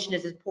validation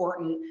is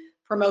important,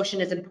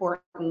 promotion is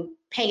important,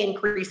 pay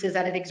increases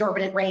at an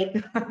exorbitant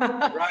rate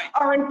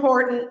are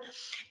important.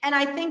 And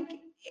I think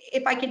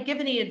if I could give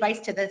any advice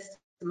to this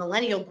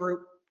millennial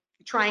group,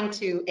 trying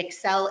to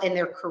excel in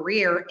their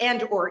career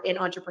and or in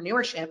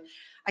entrepreneurship,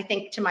 I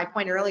think to my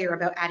point earlier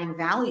about adding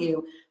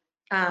value,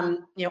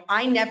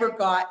 I never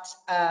got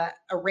a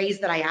raise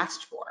that I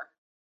asked for,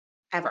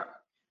 ever.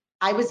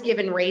 I was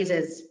given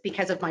raises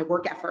because of my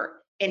work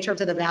effort in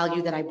terms of the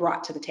value that I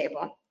brought to the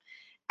table.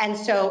 And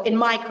so in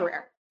my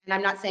career, and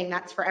I'm not saying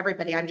that's for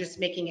everybody, I'm just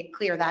making it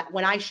clear that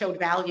when I showed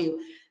value,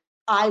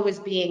 I was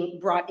being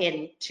brought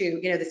in to,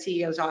 the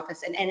CEO's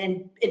office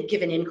and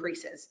given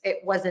increases. It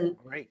wasn't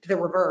the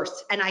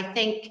reverse. And I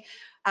think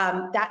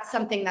that's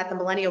something that the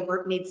Millennial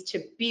Group needs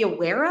to be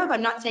aware of.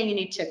 I'm not saying you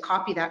need to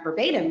copy that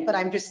verbatim, but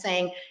I'm just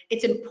saying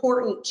it's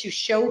important to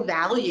show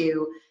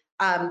value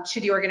to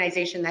the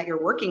organization that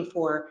you're working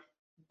for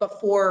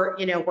before,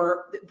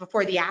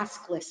 before the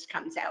ask list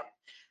comes out.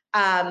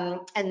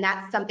 And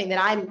that's something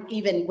that I'm,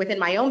 even within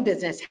my own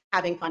business,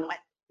 having fun with.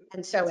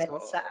 And so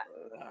it's so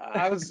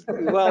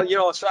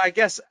I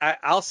guess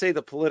I'll say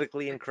the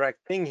politically incorrect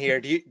thing here.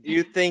 Do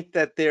you think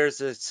that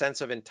there's a sense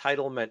of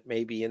entitlement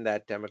maybe in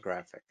that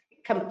demographic?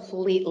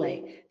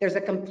 Completely. There's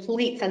a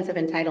complete sense of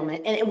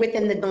entitlement and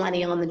within the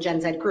millennial and the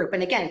Gen Z group.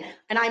 And again,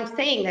 and I'm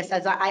saying this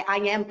as I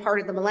am part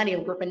of the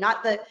millennial group and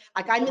not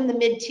I'm in the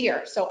mid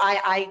tier. So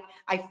I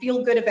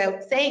feel good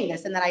about saying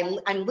this and that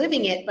I'm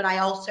living it, but I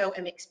also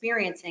am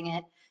experiencing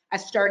it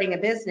as starting a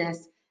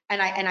business.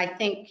 And I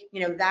think,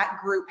 that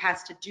group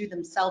has to do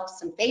themselves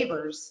some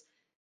favors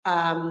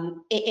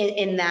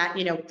in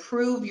that,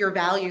 prove your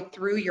value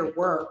through your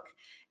work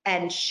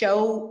and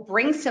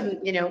bring some,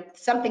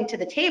 something to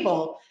the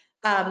table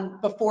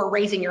before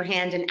raising your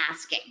hand and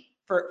asking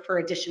for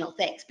additional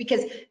things,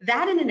 because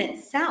that in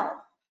itself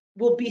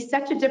will be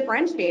such a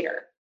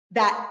differentiator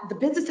that the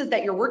businesses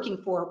that you're working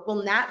for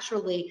will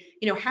naturally,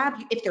 have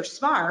you, if they're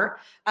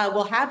smart,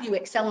 will have you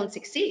excel and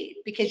succeed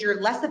because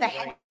you're less of a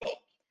headache.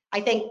 I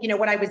think,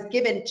 what I was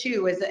given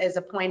too as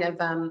a point of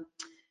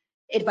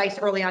advice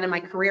early on in my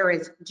career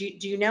is, do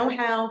you know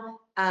how,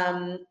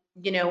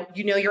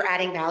 you're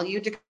adding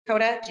value,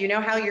 Dakota? Do you know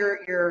how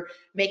you're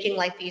making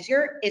life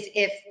easier? Is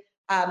if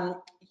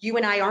you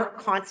and I aren't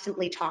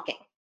constantly talking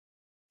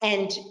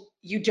and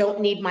you don't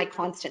need my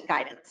constant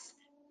guidance,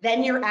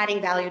 then you're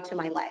adding value to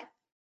my life.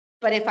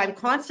 But if I'm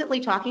constantly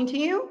talking to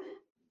you,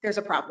 there's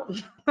a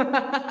problem.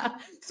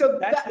 So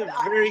that's a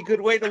very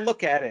good way to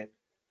look at it.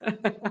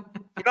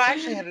 I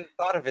actually hadn't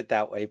thought of it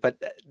that way, but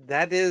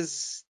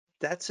that's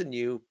a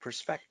new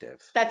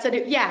perspective.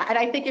 Yeah. And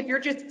I think if you're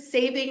just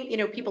saving,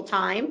 people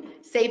time,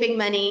 saving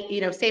money,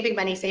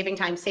 saving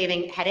time,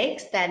 saving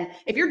headaches, then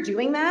if you're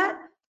doing that,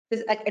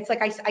 it's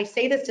like I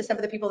say this to some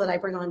of the people that I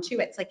bring on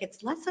too. It's like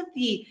it's less of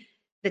the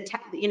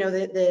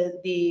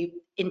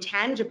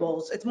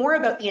intangibles. It's more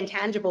about the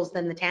intangibles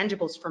than the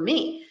tangibles for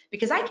me,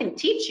 because I can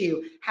teach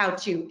you how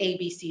to A,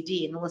 B, C,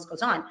 D, and the list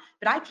goes on,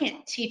 but I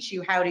can't teach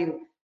you how to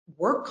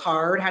work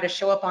hard, how to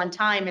show up on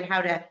time, and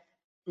how to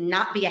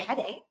not be a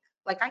headache.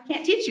 Like I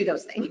can't teach you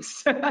those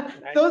things.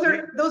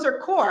 those are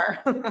core.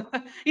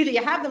 Either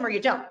you have them or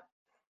you don't.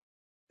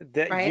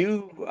 That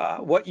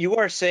right? What you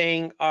are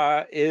saying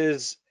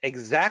is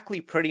exactly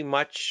pretty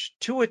much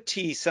to a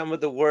T some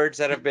of the words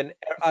that have been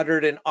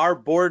uttered in our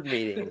board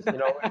meetings.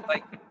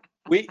 Like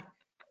we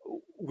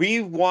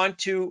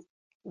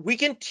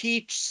can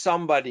teach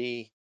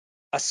somebody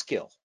a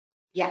skill.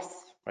 Yes.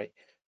 Right.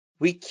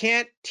 We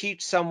can't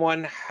teach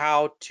someone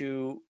how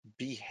to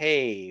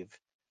behave.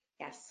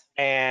 Yes.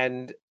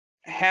 And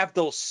have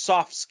those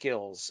soft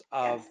skills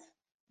of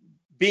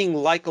being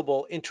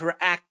likable,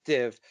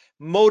 interactive,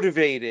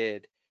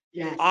 motivated,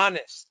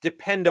 honest,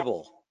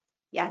 dependable.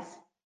 Yes.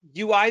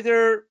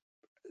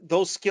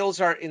 Those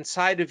skills are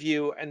inside of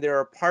you and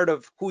they're a part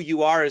of who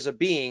you are as a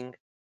being.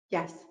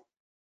 Yes.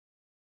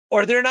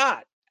 Or they're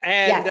not.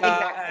 And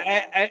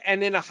exactly.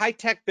 And in a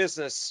high-tech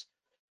business,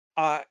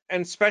 and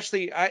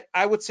especially,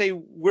 I would say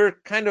we're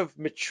kind of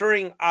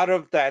maturing out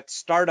of that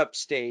startup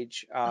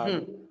stage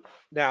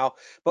now,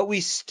 but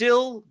we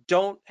still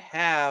don't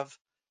have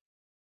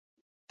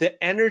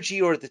the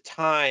energy or the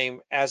time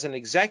as an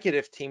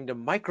executive team to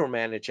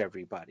micromanage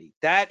everybody.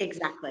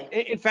 Exactly.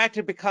 In fact,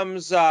 it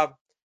becomes,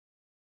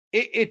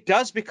 it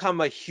does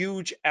become a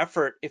huge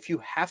effort if you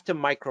have to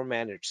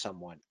micromanage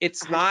someone.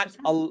 It's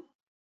 100%.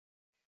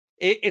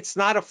 It's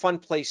not a fun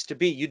place to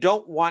be. You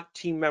don't want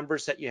team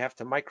members that you have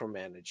to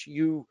micromanage.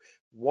 You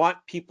want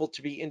people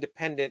to be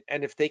independent,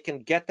 and if they can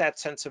get that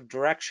sense of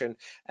direction,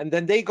 and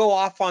then they go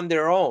off on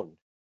their own.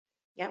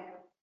 Yep.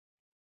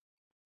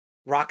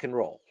 Rock and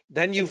roll.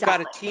 Then you've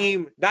got a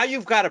team. Now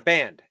you've got a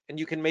band, and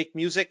you can make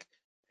music,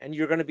 and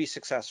you're going to be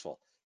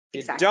successful.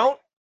 If you don't,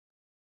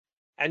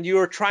 and you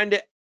are trying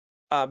to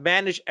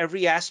manage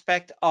every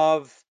aspect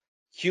of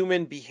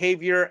human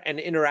behavior and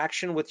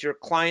interaction with your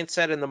client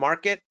set in the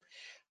market,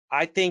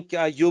 I think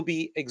you'll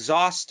be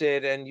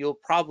exhausted and you'll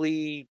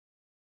probably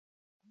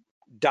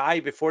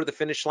die before the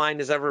finish line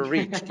is ever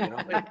reached.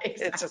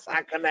 It's just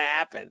not going to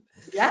happen.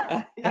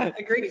 Yeah,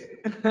 agreed.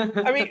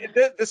 I mean,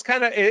 this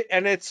kind of,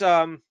 and it's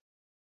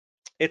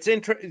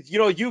interesting.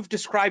 You've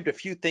described a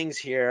few things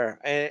here,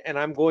 and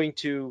I'm going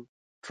to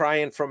try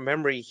and from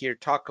memory here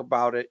talk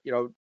about it.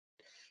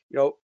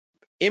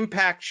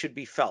 Impact should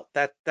be felt.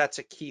 That's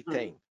a key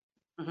thing,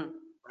 Mm-hmm.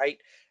 right?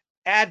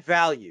 Add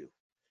value.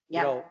 You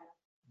Yep. know,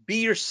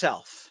 be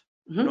yourself.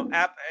 You know,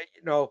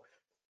 Mm-hmm.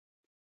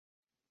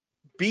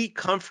 be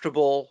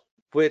comfortable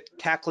with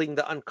tackling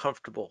the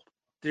uncomfortable.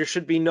 There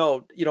should be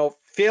no,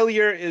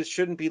 failure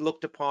shouldn't be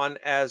looked upon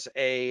as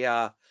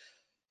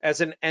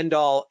as an end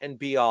all and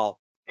be all.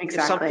 If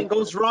Exactly. something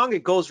goes wrong,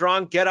 it goes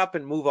wrong. Get up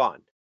and move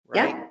on,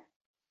 right? Yeah.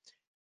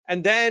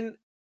 And then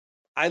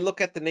I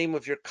look at the name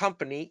of your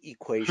company,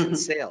 Equation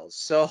Sales.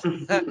 So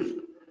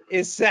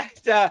is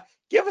that,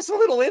 give us a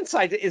little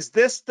insight. Is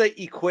this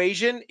the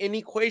equation in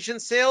Equation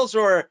Sales,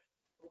 or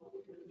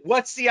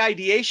what's the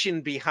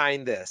ideation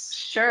behind this?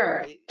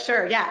 Sure, Right?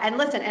 sure. Yeah. And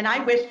listen, and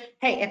I wish,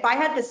 hey, if I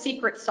had the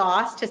secret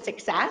sauce to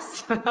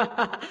success,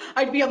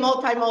 I'd be a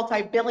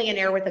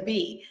multi-billionaire with a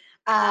B.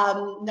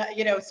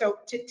 So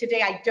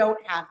today I don't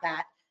have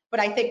that. But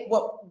I think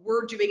what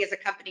we're doing as a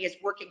company is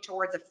working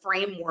towards a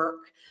framework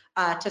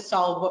to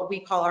solve what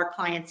we call our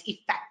clients'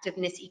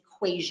 effectiveness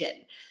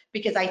equation.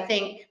 Because I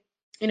think,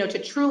 to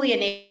truly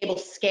enable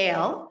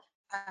scale,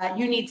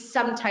 you need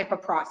some type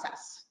of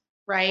process,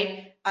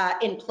 right,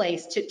 in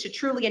place to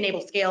truly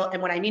enable scale.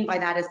 And what I mean by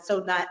that is so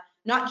that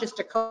not just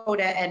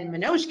Dakota and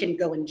Manoj can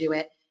go and do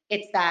it,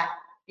 it's that,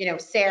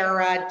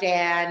 Sarah,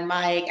 Dan,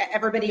 Mike,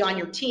 everybody on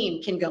your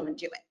team can go and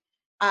do it.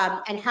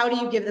 And how do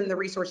you give them the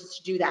resources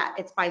to do that?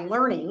 It's by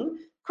learning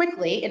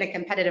quickly in a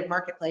competitive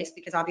marketplace,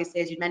 because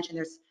obviously, as you mentioned,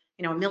 there's,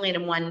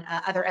 1,000,001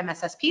 other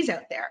MSSPs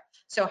out there.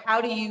 So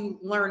how do you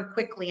learn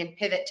quickly and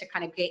pivot to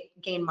kind of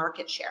gain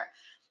market share?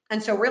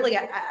 And so really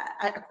at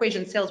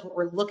Equation Sales, what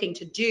we're looking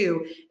to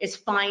do is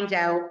find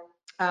out,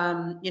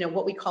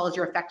 what we call is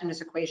your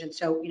effectiveness equation.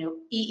 So,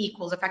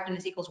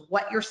 effectiveness equals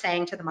what you're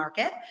saying to the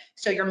market.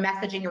 So your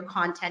messaging, your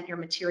content, your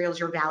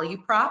materials, your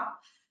value prop,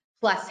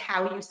 plus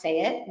how you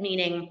say it,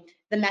 meaning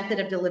the method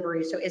of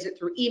delivery. So is it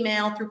through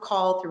email, through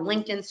call, through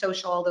LinkedIn,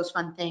 social, all those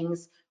fun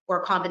things,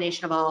 or a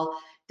combination of all,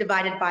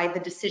 divided by the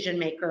decision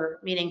maker,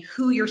 meaning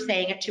who you're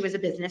saying it to as a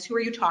business, who are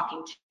you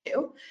talking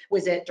to?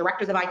 Was it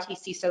directors of IT,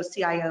 CISOs,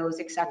 CIOs,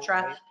 et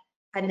cetera? Right.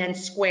 And then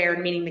squared,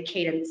 meaning the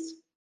cadence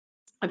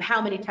of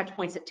how many touch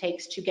points it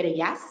takes to get a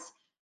yes,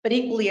 but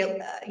equally,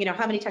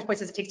 how many touch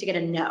points does it take to get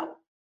a no?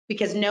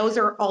 Because no's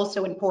are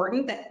also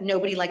important, that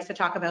nobody likes to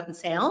talk about in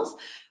sales,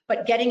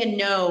 but getting a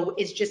no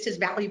is just as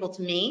valuable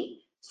to me,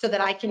 so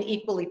that I can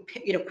equally,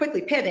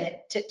 quickly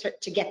pivot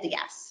to get the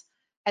yes.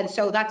 And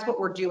so that's what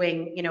we're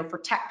doing, for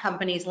tech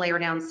companies, layer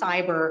down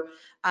cyber,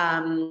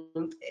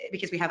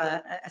 because we have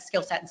a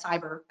skill set in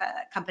cyber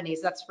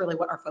companies. That's really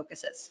what our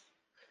focus is.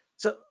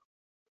 So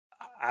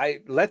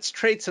let's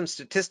trade some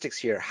statistics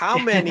here. How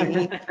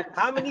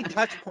many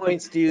touch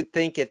points do you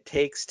think it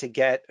takes to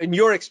get, in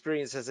your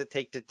experience, does it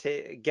take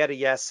to get a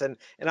yes? And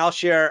I'll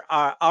share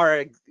our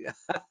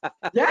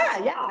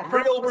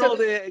real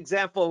world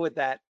example with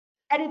that.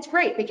 And it's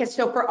great because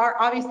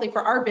obviously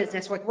for our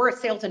business, we're a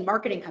sales and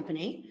marketing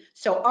company.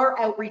 So our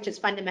outreach is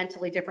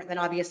fundamentally different than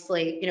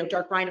obviously,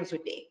 Dark Rhinos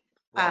would be,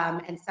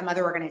 Right. and some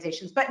other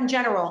organizations. But in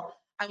general,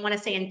 I want to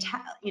say in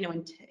tech,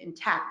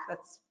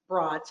 that's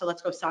broad. So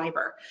let's go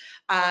cyber.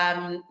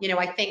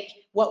 I think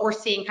what we're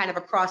seeing kind of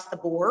across the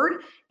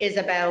board is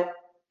about,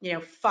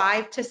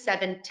 5 to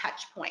 7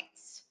 touch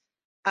points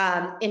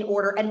in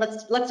order. And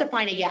let's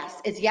define a yes.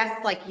 Is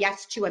yes like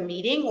yes to a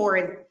meeting, or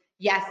is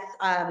yes,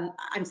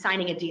 I'm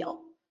signing a deal?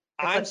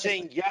 I'm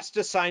saying yes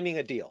to signing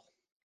a deal.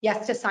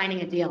 Yes to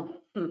signing a deal.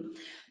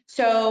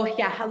 So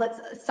yeah,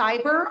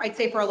 cyber, I'd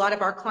say for a lot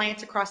of our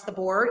clients across the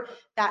board,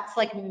 that's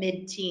like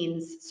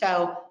mid-teens.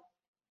 So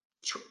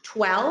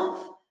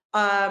 12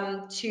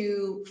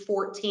 to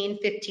 14,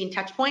 15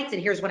 touch points.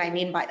 And here's what I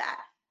mean by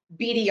that.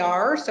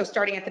 BDR, so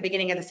starting at the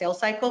beginning of the sales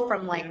cycle,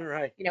 from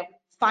Right.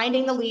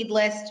 finding the lead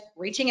list,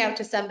 reaching out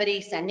to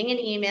somebody, sending an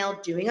email,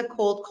 doing a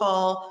cold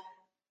call,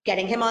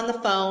 getting him on the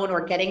phone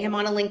or getting him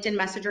on a LinkedIn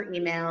message or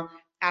email.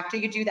 After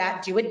you do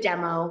that, do a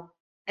demo.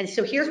 And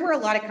so here's where a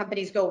lot of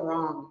companies go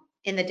wrong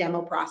in the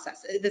demo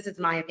process. This is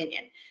my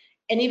opinion.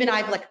 And even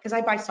because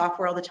I buy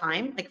software all the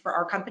time, like for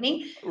our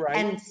company, Right.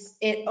 and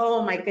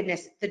oh my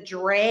goodness, the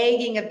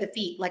dragging of the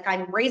feet, like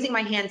I'm raising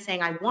my hand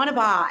saying, I want to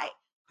buy,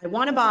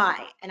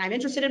 and I'm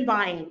interested in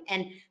buying.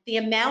 And the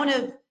amount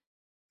of,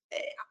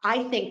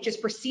 I think,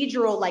 just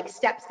procedural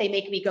steps they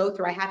make me go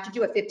through. I have to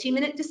do a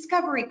 15-minute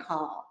discovery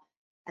call.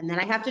 And then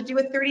I have to do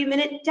a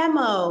 30-minute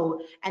demo.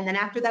 And then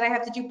after that, I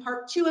have to do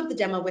part 2 of the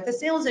demo with a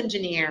sales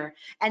engineer.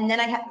 And then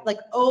I have to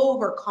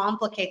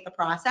overcomplicate the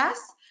process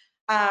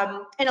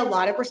in a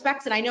lot of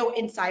respects. And I know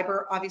in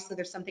cyber, obviously,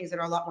 there's some things that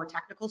are a lot more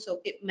technical, so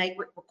it might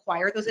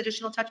require those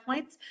additional touch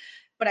points.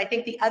 But I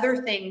think the other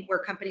thing where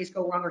companies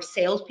go wrong are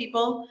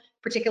salespeople,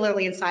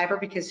 particularly in cyber,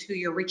 because who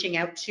you're reaching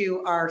out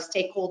to are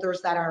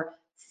stakeholders that are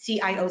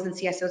CIOs and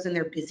CSOs, and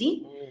they're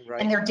busy, Right.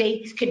 and their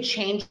dates could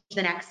change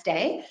the next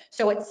day.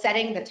 So it's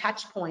setting the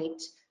touch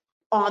point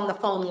on the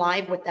phone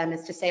live with them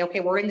is to say,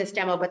 okay, we're in this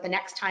demo, but the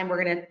next time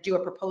we're going to do a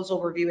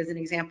proposal review, as an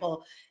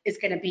example, is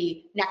going to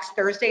be next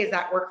Thursday. Does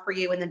that work for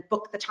you? And then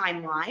book the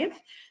time live.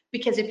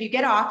 Because if you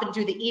get off and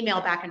do the email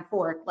back and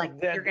forth,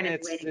 you're going to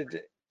be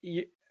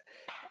waiting.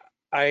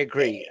 I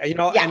agree. You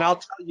know, Yeah, and I'll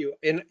tell you,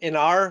 in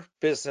our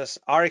business,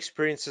 our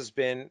experience has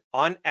been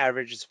on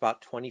average, it's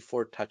about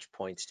 24 touch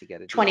points to get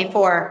a deal.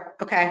 24.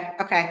 Okay,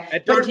 okay.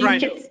 At But Dirt do you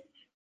Brand get, New.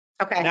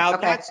 okay, Now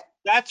okay,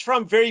 that's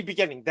from very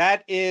beginning.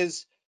 That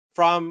is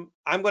from,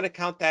 I'm going to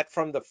count that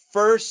from the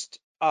first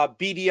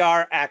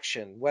BDR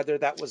action, whether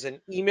that was an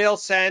email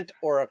sent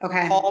or a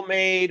okay. call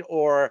made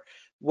or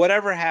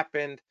whatever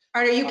happened.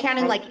 Are you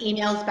counting From like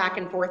emails back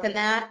and forth in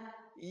that?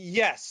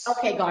 yes.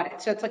 Okay, got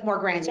it. So it's like more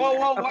So, granular.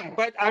 well, Okay.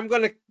 but I'm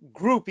going to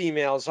group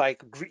emails, like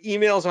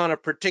emails on a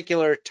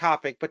particular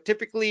topic. But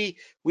typically,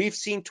 we've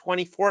seen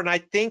 24, and I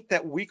think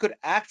that we could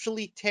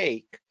actually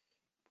take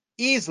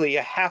easily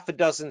a half a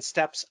dozen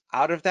steps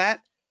out of that.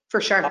 For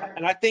sure.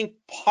 And I think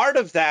part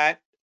of that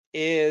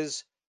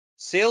is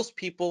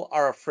salespeople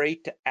are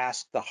afraid to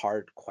ask the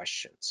hard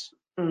questions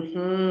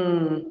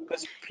Mm-hmm.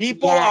 because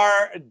people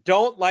Yes.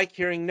 don't like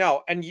hearing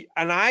no. And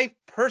I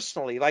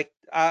personally, like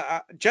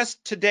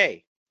just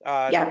today,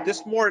 Yep.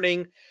 this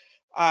morning,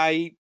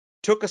 I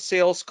took a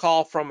sales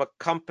call from a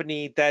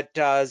company that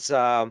does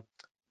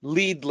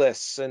lead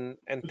lists and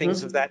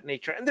things of Mm-hmm. that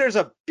nature. And there's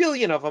a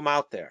billion of them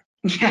out there,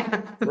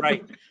 Yeah.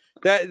 right?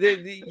 That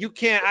you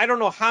can't. I don't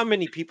know how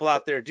many people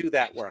out there do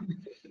that work,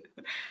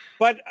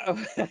 but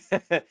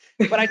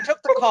but I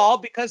took the call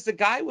because the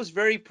guy was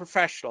very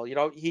professional. You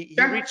know, he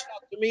Sure. reached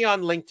out to me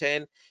on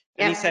LinkedIn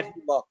and he said, Yep.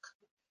 "Look,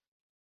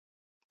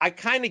 I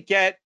kind of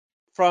get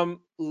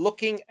from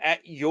looking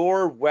at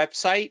your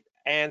website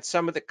and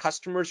some of the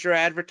customers you're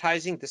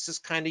advertising, this is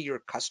kind of your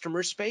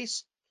customer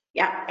space.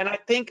 Yep. And I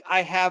think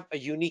I have a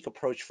unique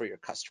approach for your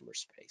customer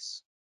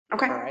space."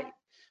 Okay. All right.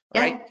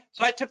 All right. Yeah.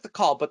 So I took the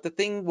call, but the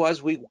thing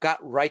was, we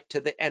got right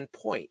to the end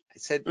point. I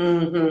said,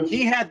 Mm-hmm.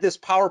 he had this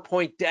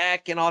PowerPoint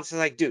deck and all this. I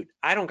was like, dude,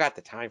 I don't got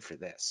the time for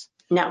this.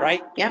 No.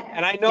 Right. Yep.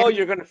 And I know Yep.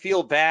 you're going to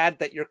feel bad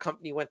that your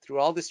company went through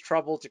all this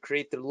trouble to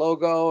create the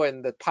logo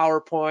and the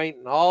PowerPoint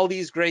and all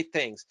these great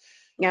things.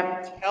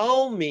 Yep.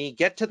 Tell me,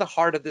 get to the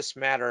heart of this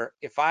matter.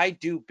 If I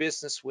do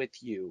business with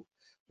you,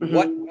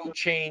 what Mm-hmm. will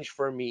change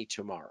for me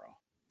tomorrow?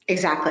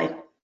 Exactly.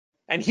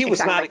 And he was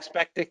not Exactly.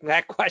 expecting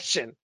that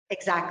question.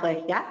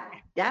 Exactly. Yeah.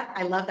 Yeah.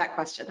 I love that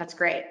question. That's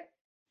great.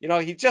 You know,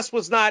 he just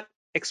was not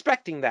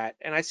expecting that.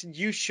 And I said,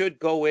 you should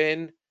go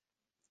in.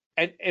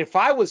 And if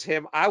I was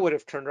him, I would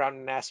have turned around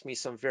and asked me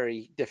some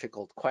very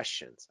difficult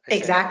questions. I said,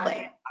 Exactly.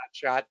 hot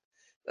shot,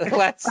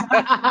 let's,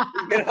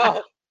 you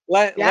know,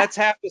 Yeah. let's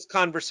have this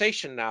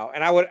conversation now.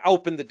 And I would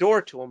open the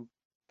door to him.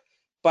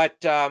 But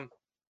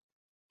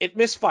it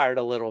misfired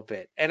a little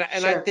bit. And I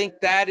Sure.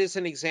 think that is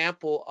an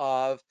example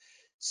of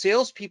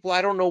salespeople.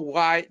 I don't know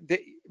why.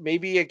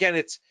 Maybe again,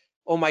 it's,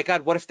 oh my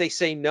God, what if they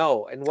say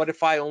no? And what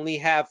if I only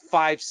have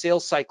 5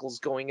 sales cycles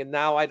going and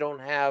now I don't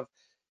have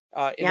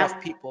enough Yeah.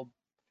 people?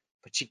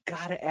 But you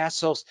got to ask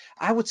those.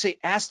 I would say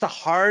ask the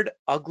hard,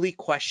 ugly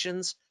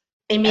questions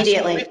as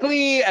Immediately.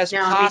 quickly as No,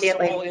 possible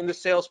immediately. in the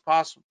sales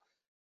possible.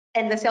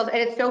 And the sales, and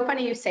it's so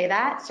funny you say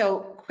that. So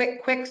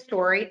quick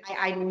story.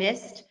 I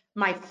missed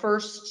my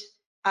first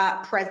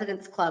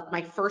President's Club,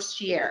 my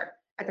first year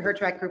at the Hertz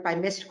Group. I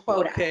missed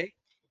quota. Okay.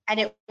 And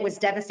it was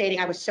devastating.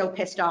 I was so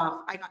pissed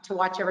off. I got to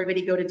watch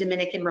everybody go to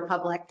Dominican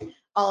Republic,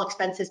 all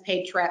expenses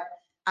paid trip.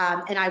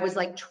 And I was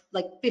like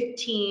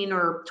 15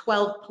 or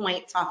 12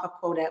 points off of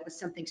quota. It was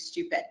something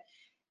stupid.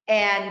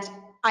 And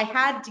I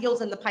had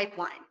deals in the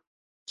pipeline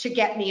to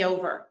get me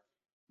over.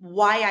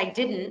 Why I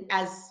didn't,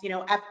 as you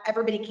know,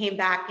 everybody came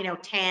back, you know,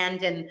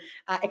 tanned and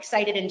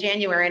excited in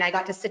January, and I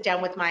got to sit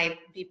down with my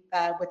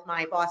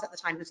boss at the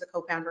time, who's the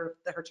co-founder of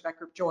the Hertz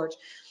Group, George,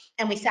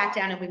 and we sat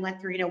down and we went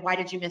through, you know, why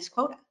did you miss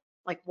quota?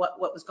 Like what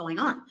was going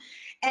on?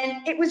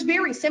 And it was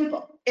very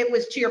simple. It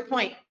was, to your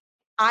point,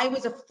 I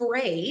was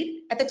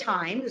afraid at the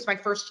time, it was my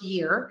first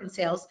year in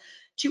sales,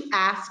 to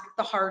ask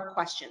the hard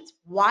questions.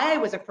 Why I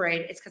was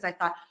afraid is because I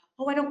thought,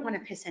 oh, I don't want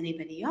to piss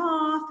anybody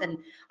off, and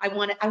I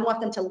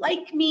want them to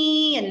like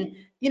me, and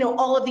you know,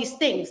 all of these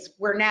things.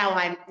 Where now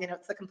I'm, you know,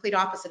 it's the complete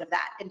opposite of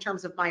that in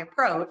terms of my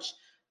approach.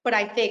 But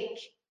I think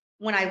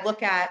when I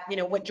look at, you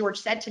know, what George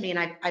said to me,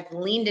 and I've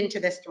leaned into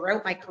this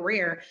throughout my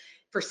career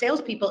for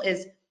salespeople,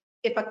 is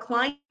if a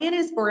client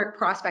is or a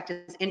prospect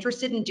is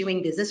interested in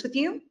doing business with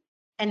you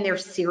and they're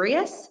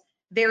serious,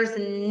 there's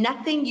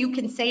nothing you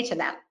can say to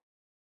them.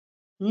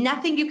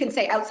 Nothing you can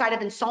say outside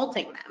of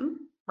insulting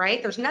them,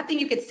 right? There's nothing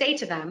you could say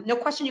to them, no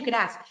question you could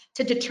ask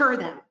to deter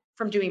them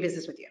from doing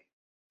business with you.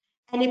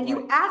 And if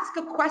you Right. ask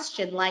a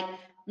question like,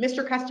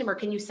 Mr. Customer,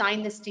 can you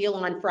sign this deal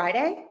on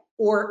Friday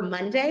or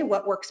Monday?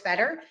 What works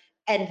better?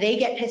 And they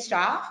get pissed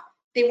off,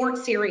 they weren't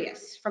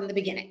serious from the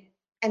beginning.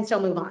 And so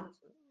move on.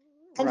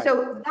 And Right.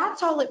 so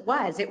that's all it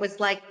was. It was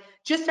like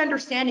just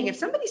understanding if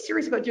somebody's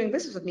serious about doing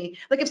business with me,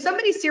 like if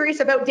somebody's serious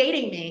about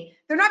dating me,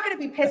 they're not going to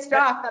be pissed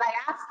off that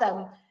I asked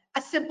them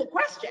a simple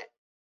question,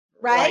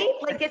 Right. right?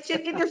 Like it's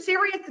just, if they're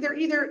serious, they're Well,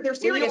 you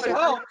serious would or they're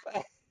hope.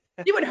 not.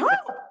 You would hope.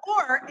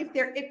 Or if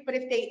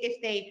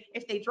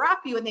they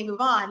drop you and they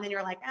move on, then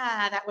you're like,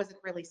 that wasn't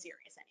really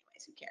serious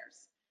anyways, who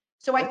cares?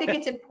 So I think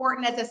it's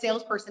important as a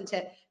salesperson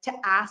to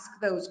ask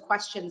those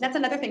questions. That's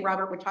another thing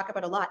Robert would talk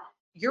about a lot.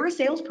 You're a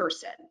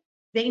salesperson.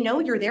 they know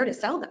you're there to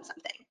sell them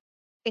something.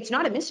 It's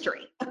not a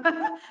mystery.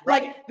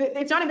 Right. Like,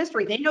 it's not a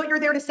mystery. They know you're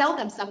there to sell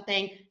them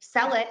something,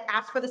 sell it,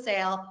 ask for the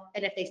sale,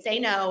 and if they say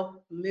no,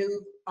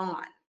 move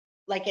on.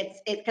 Like,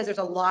 because there's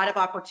a lot of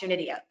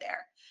opportunity out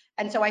there.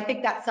 And so I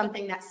think that's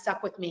something that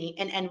stuck with me,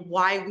 and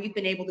why we've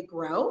been able to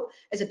grow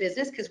as a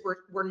business, because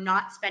we're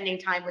not spending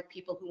time with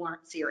people who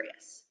aren't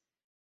serious.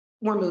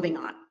 We're moving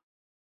on.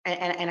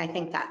 And I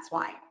think that's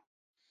why.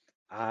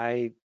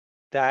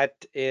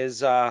 That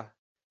is a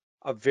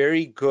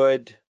very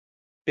good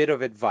bit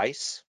of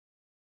advice.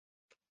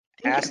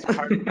 Thank Ask the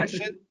hard you.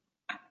 question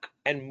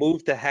and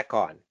move the heck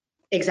on.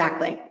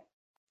 Exactly.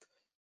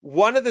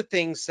 One of the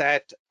things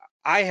that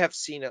I have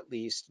seen, at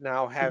least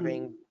now,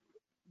 having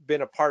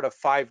been a part of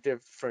 5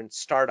 different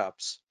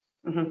startups,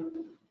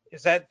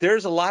 is that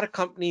there's a lot of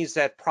companies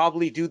that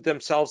probably do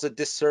themselves a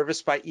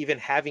disservice by even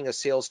having a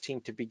sales team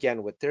to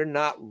begin with. They're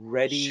not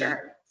ready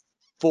Sure.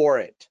 for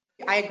it.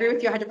 I agree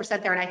with you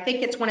 100% there. And I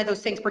think it's one of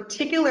those things,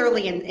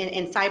 particularly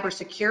in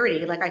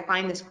cybersecurity, like I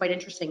find this quite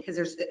interesting because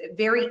there's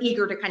very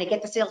eager to kind of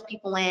get the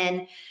salespeople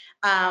in.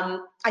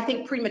 I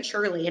think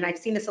prematurely, and I've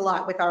seen this a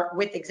lot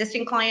with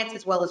existing clients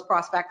as well as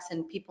prospects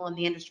and people in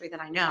the industry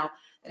that I know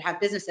that have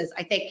businesses.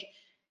 I think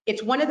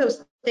it's one of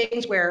those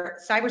things where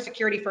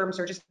cybersecurity firms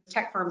or just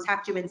tech firms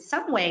have to, in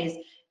some ways,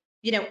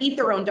 eat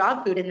their own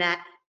dog food in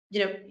that,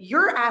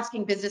 you're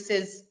asking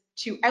businesses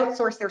to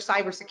outsource their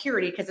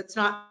cybersecurity because it's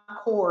not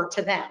core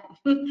to them.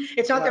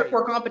 It's not their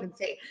core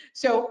competency.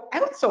 So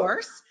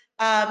outsource,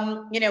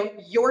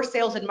 your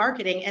sales and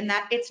marketing, and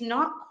that it's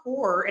not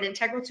core and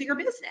integral to your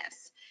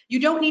business. You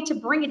don't need to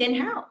bring it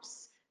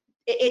in-house.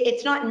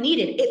 It's not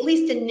needed, at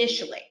least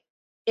initially.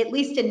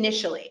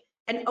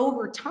 And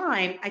over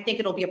time, I think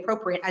it'll be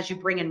appropriate as you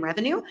bring in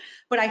revenue,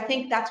 but I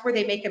think that's where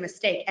they make a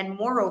mistake. And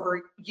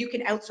moreover, you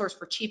can outsource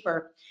for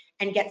cheaper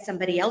and get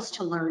somebody else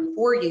to learn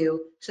for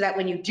you so that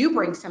when you do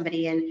bring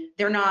somebody in,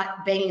 they're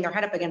not banging their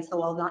head up against the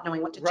wall, not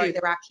knowing what to do.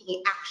 They're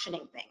actually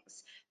actioning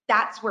things.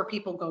 That's where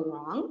people go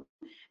wrong.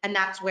 And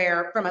that's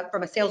where,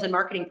 from a sales and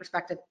marketing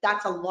perspective,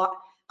 that's a lot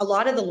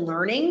of the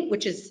learning,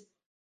 which is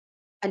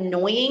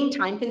annoying,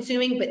 time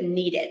consuming, but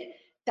needed.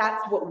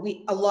 That's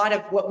a lot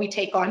of what we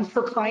take on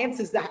for clients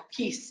is that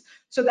piece.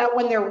 So that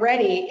when they're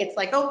ready, it's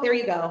like, oh, there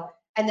you go.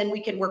 And then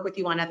we can work with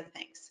you on other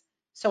things.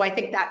 So I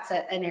think that's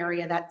an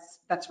area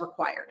that's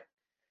required.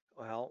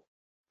 Well,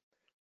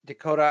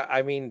 Dakota,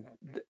 I mean,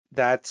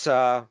 that's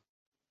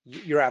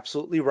you're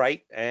absolutely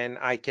right, and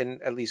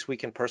at least we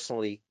can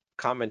personally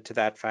comment to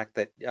that fact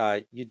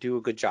that you do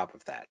a good job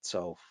of that.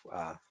 So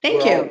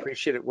Thank we're all you.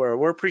 appreciative.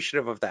 We're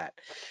appreciative of that.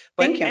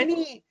 But Thank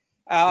you.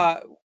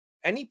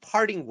 Any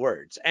parting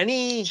words?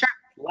 Any Sure.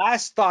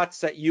 last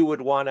thoughts that you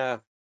would want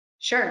to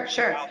Sure.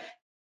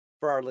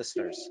 for our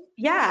listeners?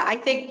 Yeah, I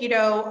think,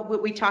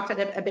 we talked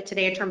a bit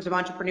today in terms of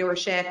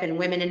entrepreneurship and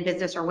women in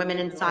business or women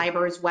in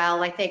cyber as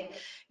well. I think,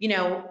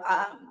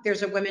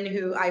 there's a woman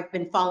who I've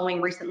been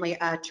following recently,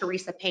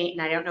 Teresa Paint,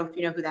 and I don't know if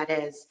you know who that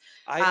is.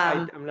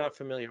 I'm not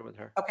familiar with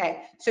her.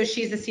 Okay, so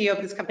she's the CEO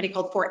of this company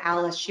called Fort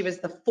Alice. She was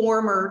the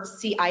former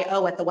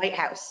CIO at the White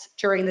House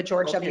during the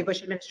George W.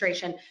 Bush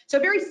administration. So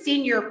a very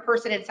senior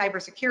person in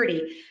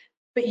cybersecurity,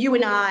 but you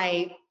and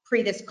I,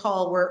 pre this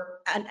call, were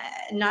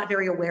not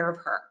very aware of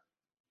her.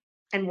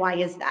 And why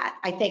is that?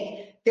 I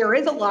think there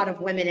is a lot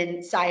of women in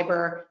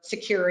cyber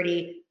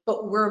security,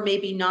 but we're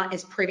maybe not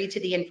as privy to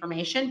the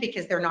information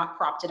because they're not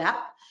propped it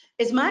up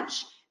as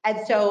much.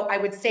 And so I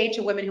would say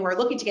to women who are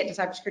looking to get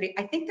into cybersecurity,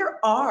 I think there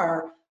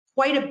are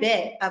quite a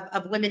bit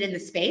of women in the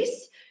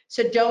space.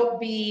 So don't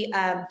be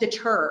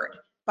deterred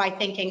by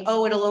thinking,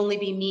 oh, it'll only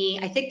be me.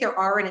 I think there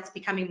are, and it's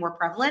becoming more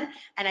prevalent.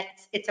 And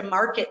it's a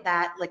market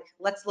that, like,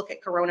 let's look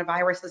at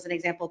coronavirus as an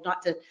example,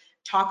 not to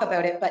talk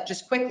about it, but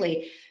just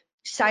quickly.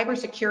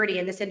 Cybersecurity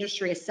in this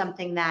industry is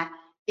something that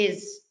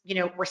is,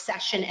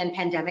 recession and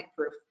pandemic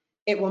proof.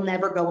 It will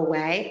never go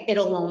away.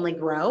 It'll only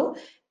grow.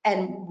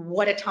 And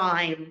what a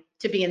time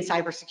to be in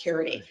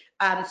cybersecurity.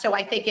 So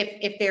I think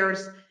if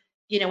there's,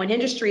 an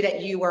industry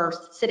that you are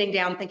sitting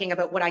down thinking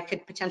about what I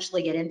could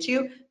potentially get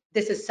into,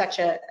 this is such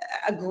a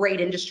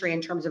great industry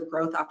in terms of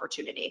growth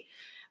opportunity.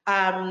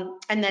 And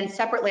then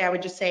separately, I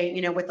would just say,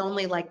 with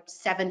only like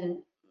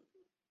 7%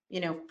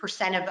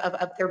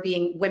 of there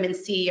being women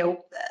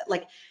CEO,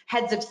 like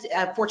heads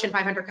of Fortune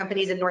 500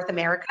 companies in North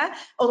America,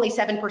 only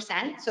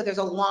 7%. So there's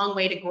a long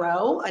way to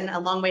grow and a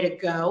long way to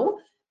go.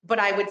 But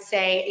I would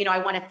say, I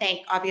want to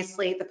thank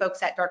obviously the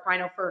folks at Dark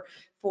Rhino for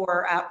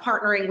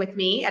partnering with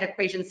me at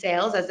Equation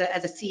Sales as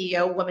a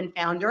CEO, woman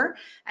founder.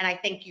 And I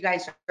think you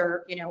guys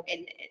are,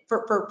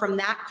 from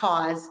that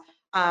cause,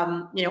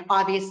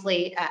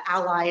 obviously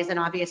allies and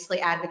obviously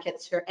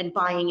advocates for and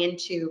buying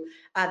into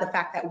the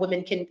fact that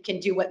women can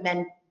do what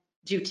men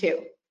do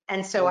too.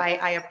 And so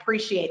I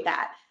appreciate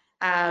that.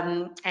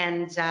 And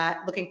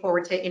looking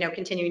forward to,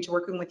 continuing to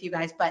working with you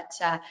guys. But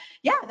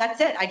yeah,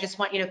 that's it. I just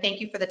want,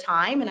 thank you for the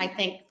time. And I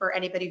think for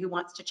anybody who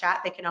wants to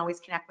chat, they can always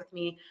connect with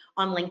me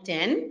on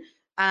LinkedIn.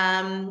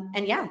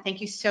 And yeah, thank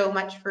you so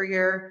much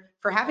for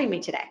having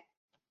me today.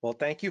 Well,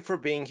 thank you for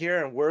being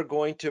here. And we're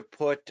going to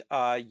put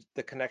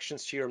the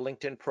connections to your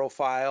LinkedIn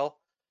profile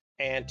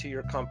and to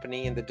your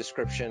company in the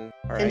description.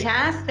 All right.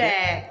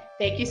 Fantastic.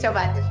 Thank you so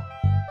much.